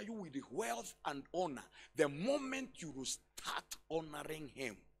honor you with wealth and honor the moment you will start honoring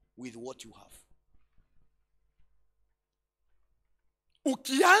him with what you have.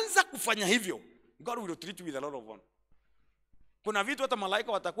 Ukianza kufanya hivyo, God will treat you with a lot of honor. Kuna vitu hata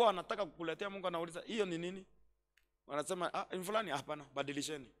malaika watakuwa wanataka kukuletea, Mungu anauliza, hiyo ni nini? Wanasema, fulani hapana,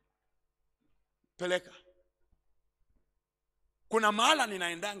 badilisheni. Peleka. Kuna mahala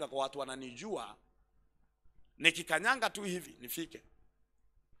ninaendanga kwa watu wananijua, nikikanyanga tu hivi nifike.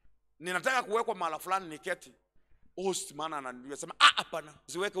 Ninataka kuwekwa mahala fulani niketi. Host maana ananijua, sema hapana,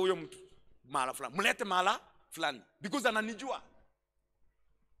 usiweke huyo mtu mahala fulani. Mlete mahala fulani because ananijua.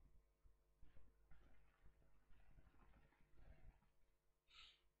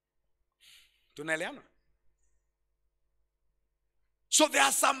 Tunaelewana? So there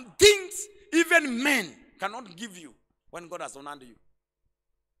are some things even men cannot give you when God has honored you.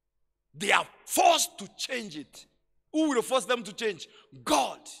 They are forced to change it. Who will force them to change?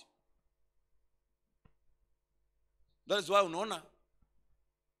 God. That is why unaona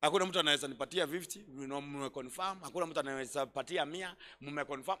hakuna mtu anaweza nipatia 50, mmeconfirm. Hakuna mtu anaweza patia 100,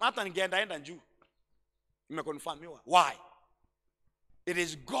 mmeconfirm. Hata ningeenda juu, mmeconfirmiwa. Why? It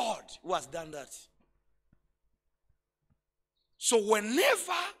is God who has done that. So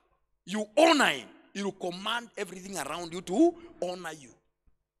whenever you honor him, he will command everything around you to honor you.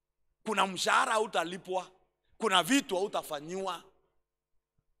 Kuna mshahara utalipwa, kuna vitu utafanyiwa,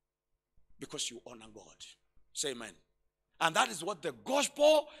 because you honor God. Say amen. And that is what the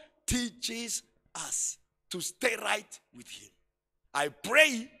gospel teaches us, to stay right with him. I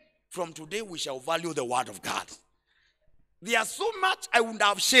pray from today we shall value the word of God. There's so much I would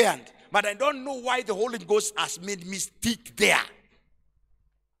have shared, but I don't know why the Holy Ghost has made me stick there.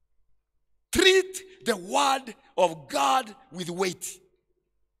 Treat the word of God with weight.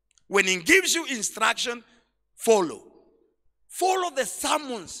 When he gives you instruction, follow. Follow the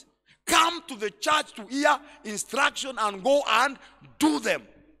sermons. Come to the church to hear instruction and go and do them.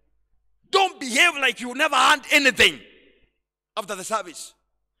 Don't behave like you never had anything after the service.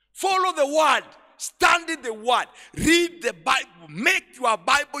 Follow the word. Stand in the word. Read the Bible. Make your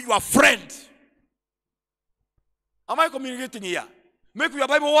Bible your friend. Am I communicating here? Make your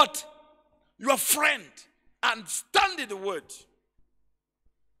Bible what? Your friend. And stand in the word.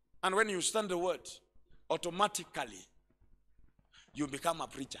 And when you stand the word, automatically you become a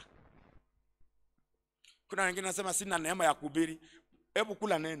preacher. Kuna wengine nasema sina neema ya kuhubiri. Hebu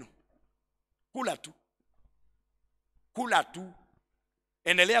kula neno. Kula tu. Kula tu.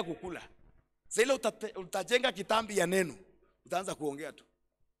 Endelea kukula. Zile utajenga kitambi ya neno. Utaanza kuongea tu.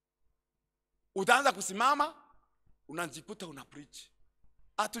 Utaanza kusimama, unajikuta una preach.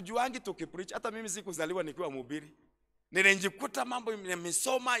 Hatujuangi tukipreach. Hata mimi sikuzaliwa nikiwa mhubiri. Nilijikuta mambo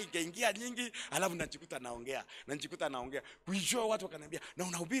nimesoma ikaingia nyingi, alafu najikuta naongea. Kuijua watu wakaniambia, "Na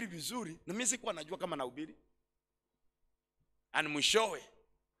unahubiri vizuri." Na mimi sikuwa najua kama nahubiri. And mwishowe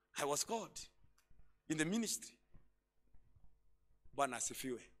I was called in the ministry. Bwana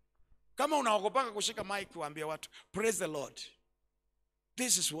asifiwe. Kama unaogopaka kushika mic kuambia watu, "Praise the Lord.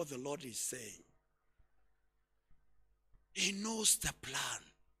 This is what the Lord is saying." He knows the plan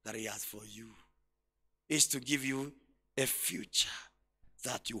that he has for you is to give you a future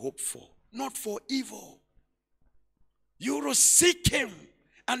that you hope for, not for evil. You will seek him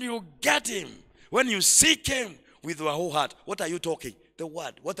and you will get him. When you seek him with your whole heart, what are you talking? The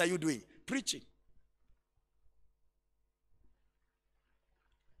word. What are you doing? Preaching.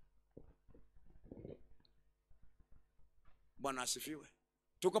 Bwana asifiwe.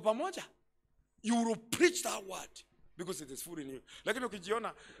 Tuko pamoja? You will preach that word because it is food in you. Lakini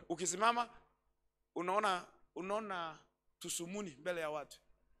ukijiona, ukisimama, unaona tusumuni mbele ya watu.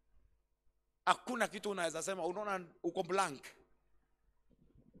 Hakuna kitu unaweza sema, unaona uko blank.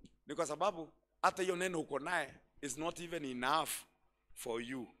 Ni kwa sababu hata hiyo neno uko naye is not even enough for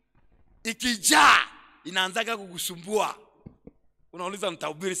you. Ikijaa inaanzaga kukusumbua. Unauliza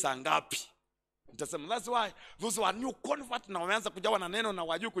nitahubiri saa ngapi? Nitasema that's why those who are new convert na wameanza kujawa na neno na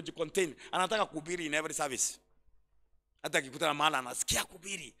wajui kujicontain, anataka kuhubiri in every service. Hata akikutana mahali anasikia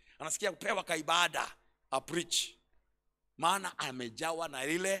kuhubiri, anasikia kupewa kaibada, a preach. Maana amejawa na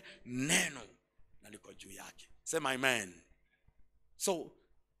ile neno na liko juu yake. Sema amen. So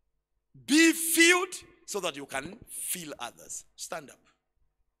be filled so that you can fill others. Stand up.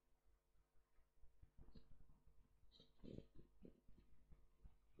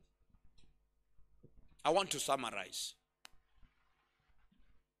 I want to summarize.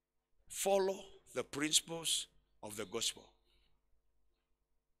 Follow the principles of the gospel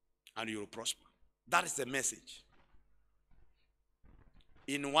and you will prosper. That is the message.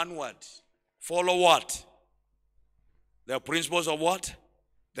 In one word, follow what? The principles of what?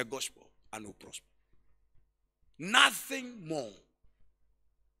 The gospel, and will prosper. Nothing more.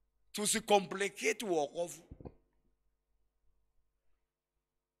 Tusicomplicate wokovu.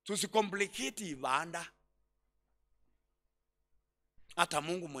 Tusicomplicate ibada. Hata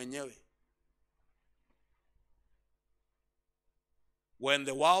Mungu mwenyewe. When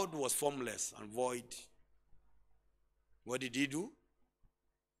the world was formless and void, what did he do?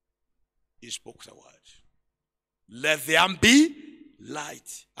 He spoke the word. Let there be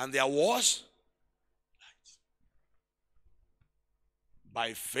light. And there was light.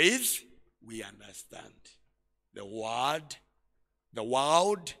 By faith, we understand. The world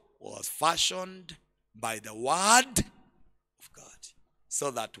was fashioned by the word of God. So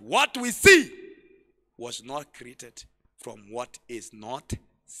that what we see was not created from what is not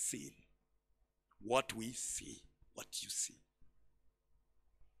seen. What we see, what you see.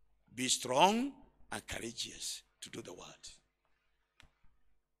 Be strong and courageous to do the word.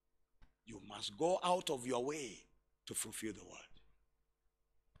 You must go out of your way to fulfill the word.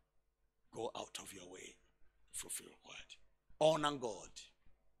 Go out of your way to fulfill the word. Honor God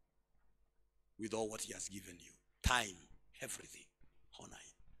with all what he has given you. Time, everything. Honor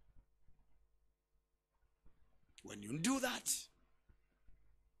him. When you do that,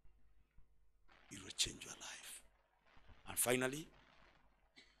 it will change your life. And finally,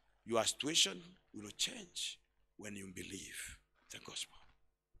 your situation will change when you believe the gospel.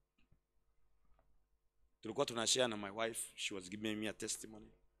 Tulikuwa tunashare na my wife. She was giving me a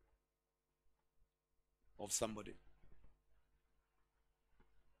testimony of somebody.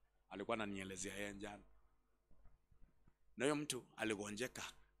 Alikuwa ananielezea yeye jana. Na huyo mtu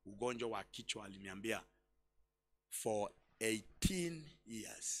aligonjeka ugonjwa wa kichwa, aliniambia for 18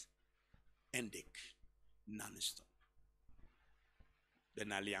 years headache non-stop.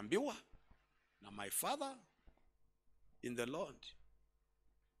 Then aliambiwa na my father in the Lord,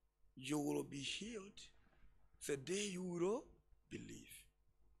 you will be healed the day you will believe.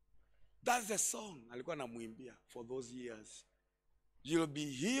 That's the song alikuwa anamuimbia for those years. You'll be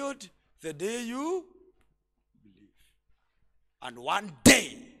healed the day you believe. And one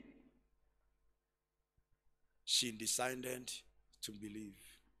day, she decided to believe.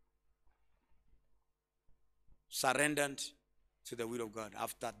 Surrendered to the will of God.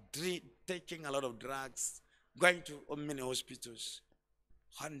 After taking a lot of drugs, going to many hospitals,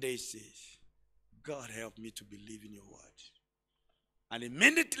 one day says, God help me to believe in your word. And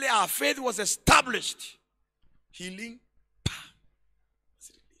immediately our faith was established. Healing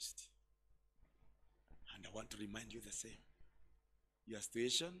was released. And I want to remind you the same. Your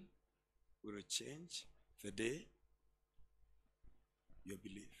situation will change the day you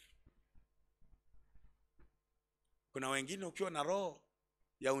believe. Kuna wengine ukiwa na roho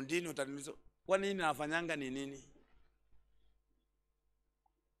ya undini utaniuliza, kwa nini nafanyanga ni nini?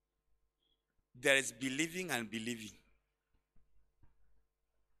 There is believing and believing.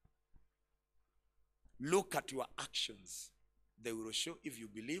 Look at your actions. They will show if you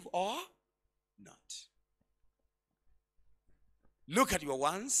believe or not. Look at your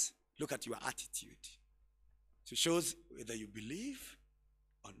wants. Look at your attitude. It shows whether you believe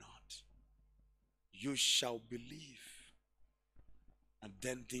or not. You shall believe. And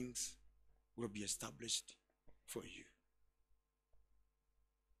then things will be established for you.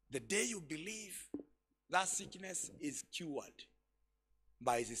 The day you believe, that sickness is cured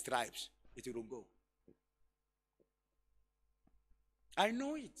by his stripes. It will go. I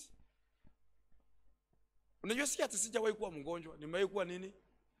know it. Unajua si ati sijawahi kuwa mgonjwa, nimewahi kuwa nini?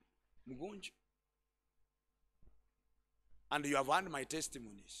 Mgonjwa. And you have heard my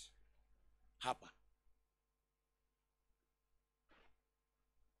testimonies. Hapa.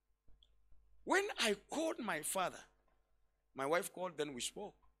 When I called my father, my wife called, then we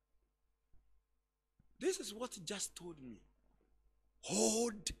spoke. This is what he just told me.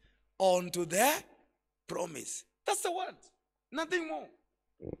 Hold on to the promise. That's the word. Nothing more.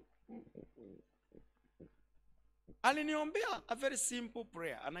 Aliniombea a very simple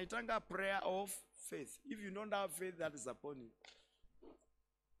prayer. Anaitanga prayer of faith. If you don't have faith, that is upon you.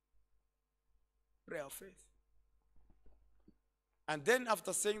 Prayer of faith. And then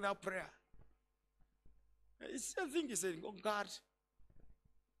after saying that prayer, I think he said, oh God,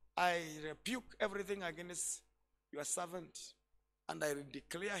 I rebuke everything against your servant. And I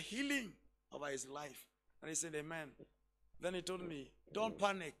declare healing over his life. And he said, amen. Then he told me, don't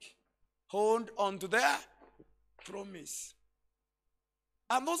panic. Hold on to their promise.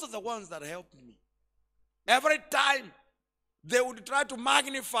 And those are the ones that helped me. Every time they would try to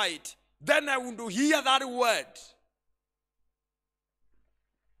magnify it, then I would hear that word.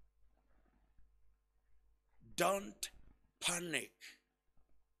 Don't panic.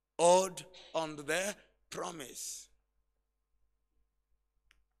 Hold on to their promise.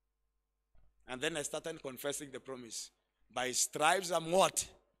 And then I started confessing the promise. By stripes I'm what?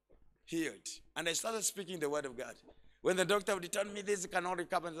 Healed. And I started speaking the word of God. When the doctor would tell me this cannot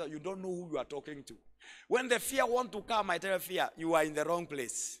recover, you don't know who you are talking to. When the fear wants to come, I tell fear, you are in the wrong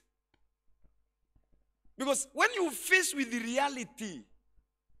place. Because when you face with the reality,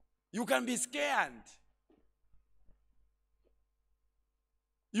 you can be scared.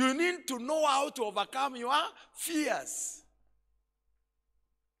 You need to know how to overcome your fears.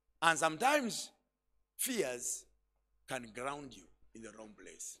 And sometimes fears can ground you in the wrong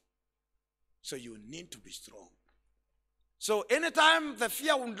place. So you need to be strong. So anytime the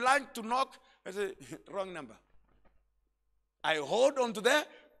fear would like to knock, I say, wrong number. I hold on to the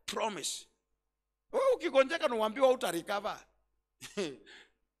promise. Ukigonjeka nuambiwa utarecover.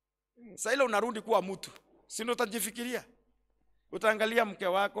 Sasa ile unarudi kuwa mtu. Si ndio utajifikiria? Utaangalia mke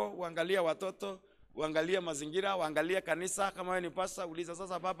wako, uangalia watoto, uangalia mazingira, uangalia kanisa. Kama wewe ni pastor, uliza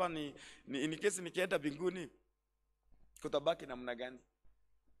sasa baba ni in case nikienda mbinguni kutabaki namna gani?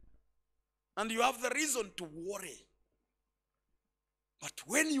 And you have the reason to worry. But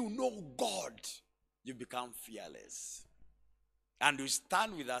when you know God, you become fearless. And you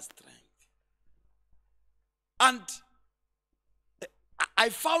stand with that strength. And I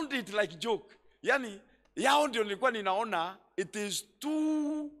found it like joke. Yani, yao ndio nilikuwa ninaona, it is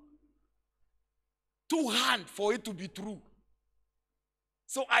too hard for it to be true.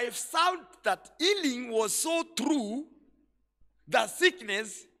 So I found that healing was so true that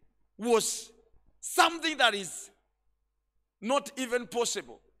sickness was something that is not even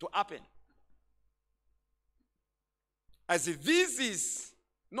possible to happen. I said, this is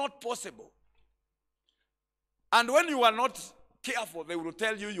not possible. And when you are not careful, they will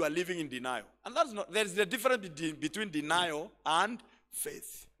tell you you are living in denial. And that's not, there is a difference between denial and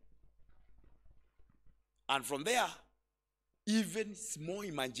faith. And from there, even small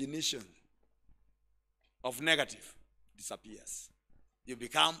imagination of negative disappears. You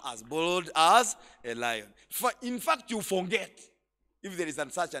become as bold as a lion. In fact, you forget if there is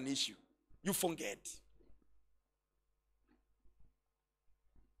such an issue. You forget.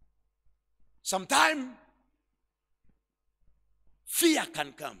 Sometimes fear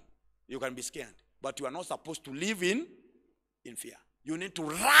can come. You can be scared. But you are not supposed to live in fear. You need to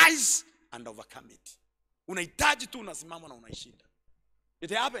rise and overcome it. Unahitaji tu unasimama na unaishinda.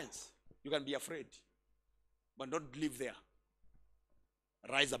 It happens. You can be afraid. But don't live there.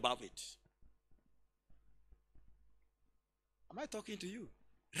 Rise above it. Am I talking to you?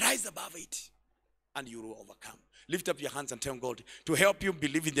 Rise above it. And you will overcome. Lift up your hands and tell God to help you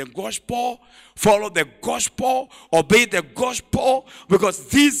believe in the gospel, follow the gospel, obey the gospel, because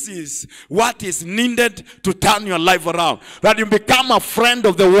this is what is needed to turn your life around. That you become a friend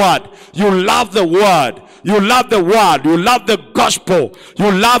of the word. You love the word. You love the word. You love the gospel.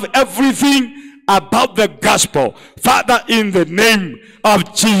 You love everything about the gospel. Father, in the name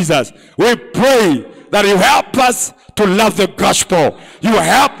of Jesus, we pray that you help us to love the gospel. You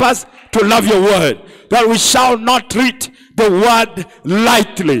help us to love your word, that we shall not treat the word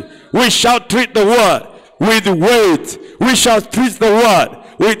lightly. We shall treat the word with weight. We shall treat the word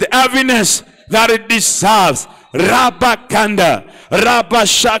with heaviness that it deserves. Rabakanda,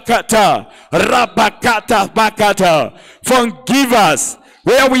 Rabashakata, Rabakata Bakata. Forgive us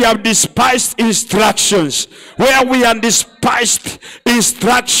where we have despised instructions, where we have despised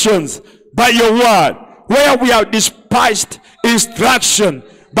instructions by your word, where we have despised instruction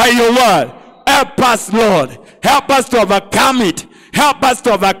by your word. Help us, Lord. Help us to overcome it. Help us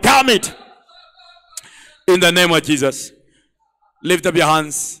to overcome it. In the name of Jesus. Lift up your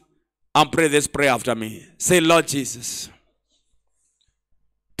hands and pray this prayer after me. Say, Lord Jesus,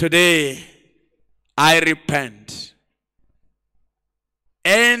 today I repent.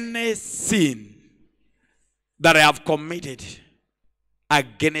 Any sin that I have committed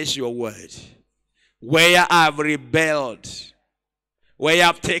against your word, where I have rebelled, where you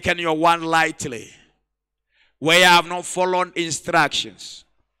have taken your word lightly, where you have not followed instructions,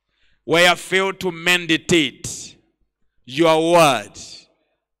 where you have failed to meditate your word,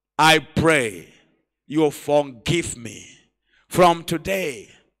 I pray you will forgive me. From today,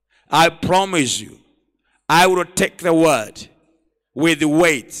 I promise you, I will take the word with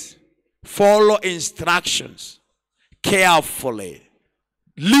weight, follow instructions carefully,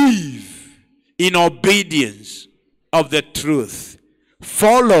 live in obedience of the truth.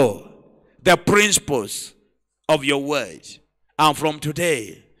 Follow the principles of your word. And from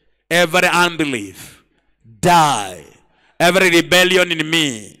today, every unbelief, die. Every rebellion in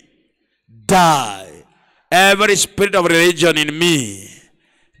me, die. Every spirit of religion in me,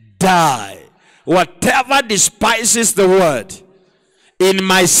 die. Whatever despises the word in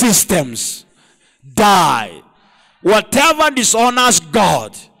my systems, die. Whatever dishonors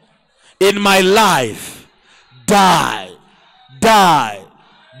God in my life, die. Die,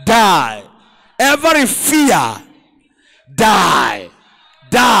 die. Every fear, die,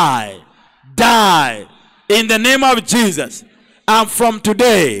 die, die. In the name of Jesus. And from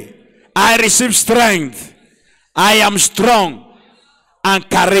today, I receive strength. I am strong and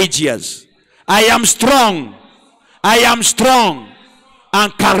courageous. I am strong. I am strong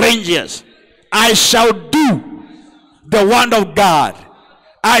and courageous. I shall do the word of God.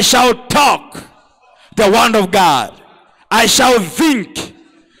 I shall talk the word of God. I shall think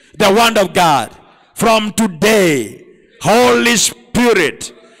the word of God. From today, Holy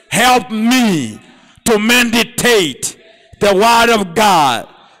Spirit, help me to meditate the word of God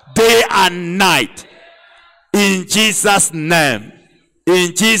day and night. In Jesus' name.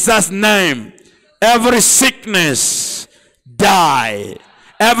 In Jesus' name. Every sickness, die.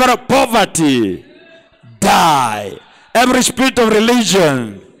 Every poverty, die. Every spirit of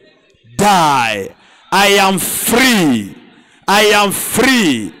religion, die. I am free. I am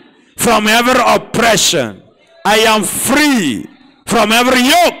free from every oppression. I am free from every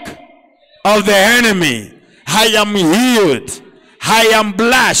yoke of the enemy. I am healed. I am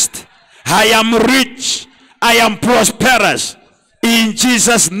blessed. I am rich. I am prosperous. In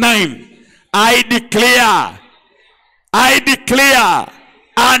Jesus' name, I declare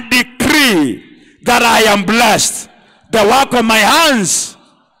and decree that I am blessed. The work of my hands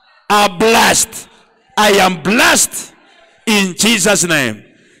are blessed. I am blessed in Jesus' name.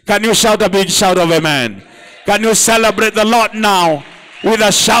 Can you shout a big shout of amen? Can you celebrate the Lord now with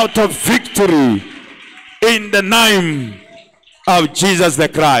a shout of victory in the name of Jesus the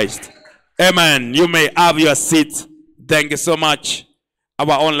Christ? Amen. You may have your seat. Thank you so much.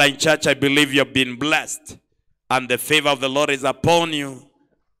 Our online church, I believe you have been blessed and the favor of the Lord is upon you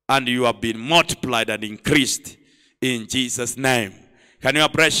and you have been multiplied and increased in Jesus' name. Can you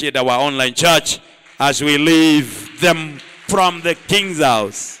appreciate our online church as we leave them from the King's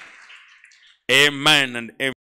house? Amen and amen.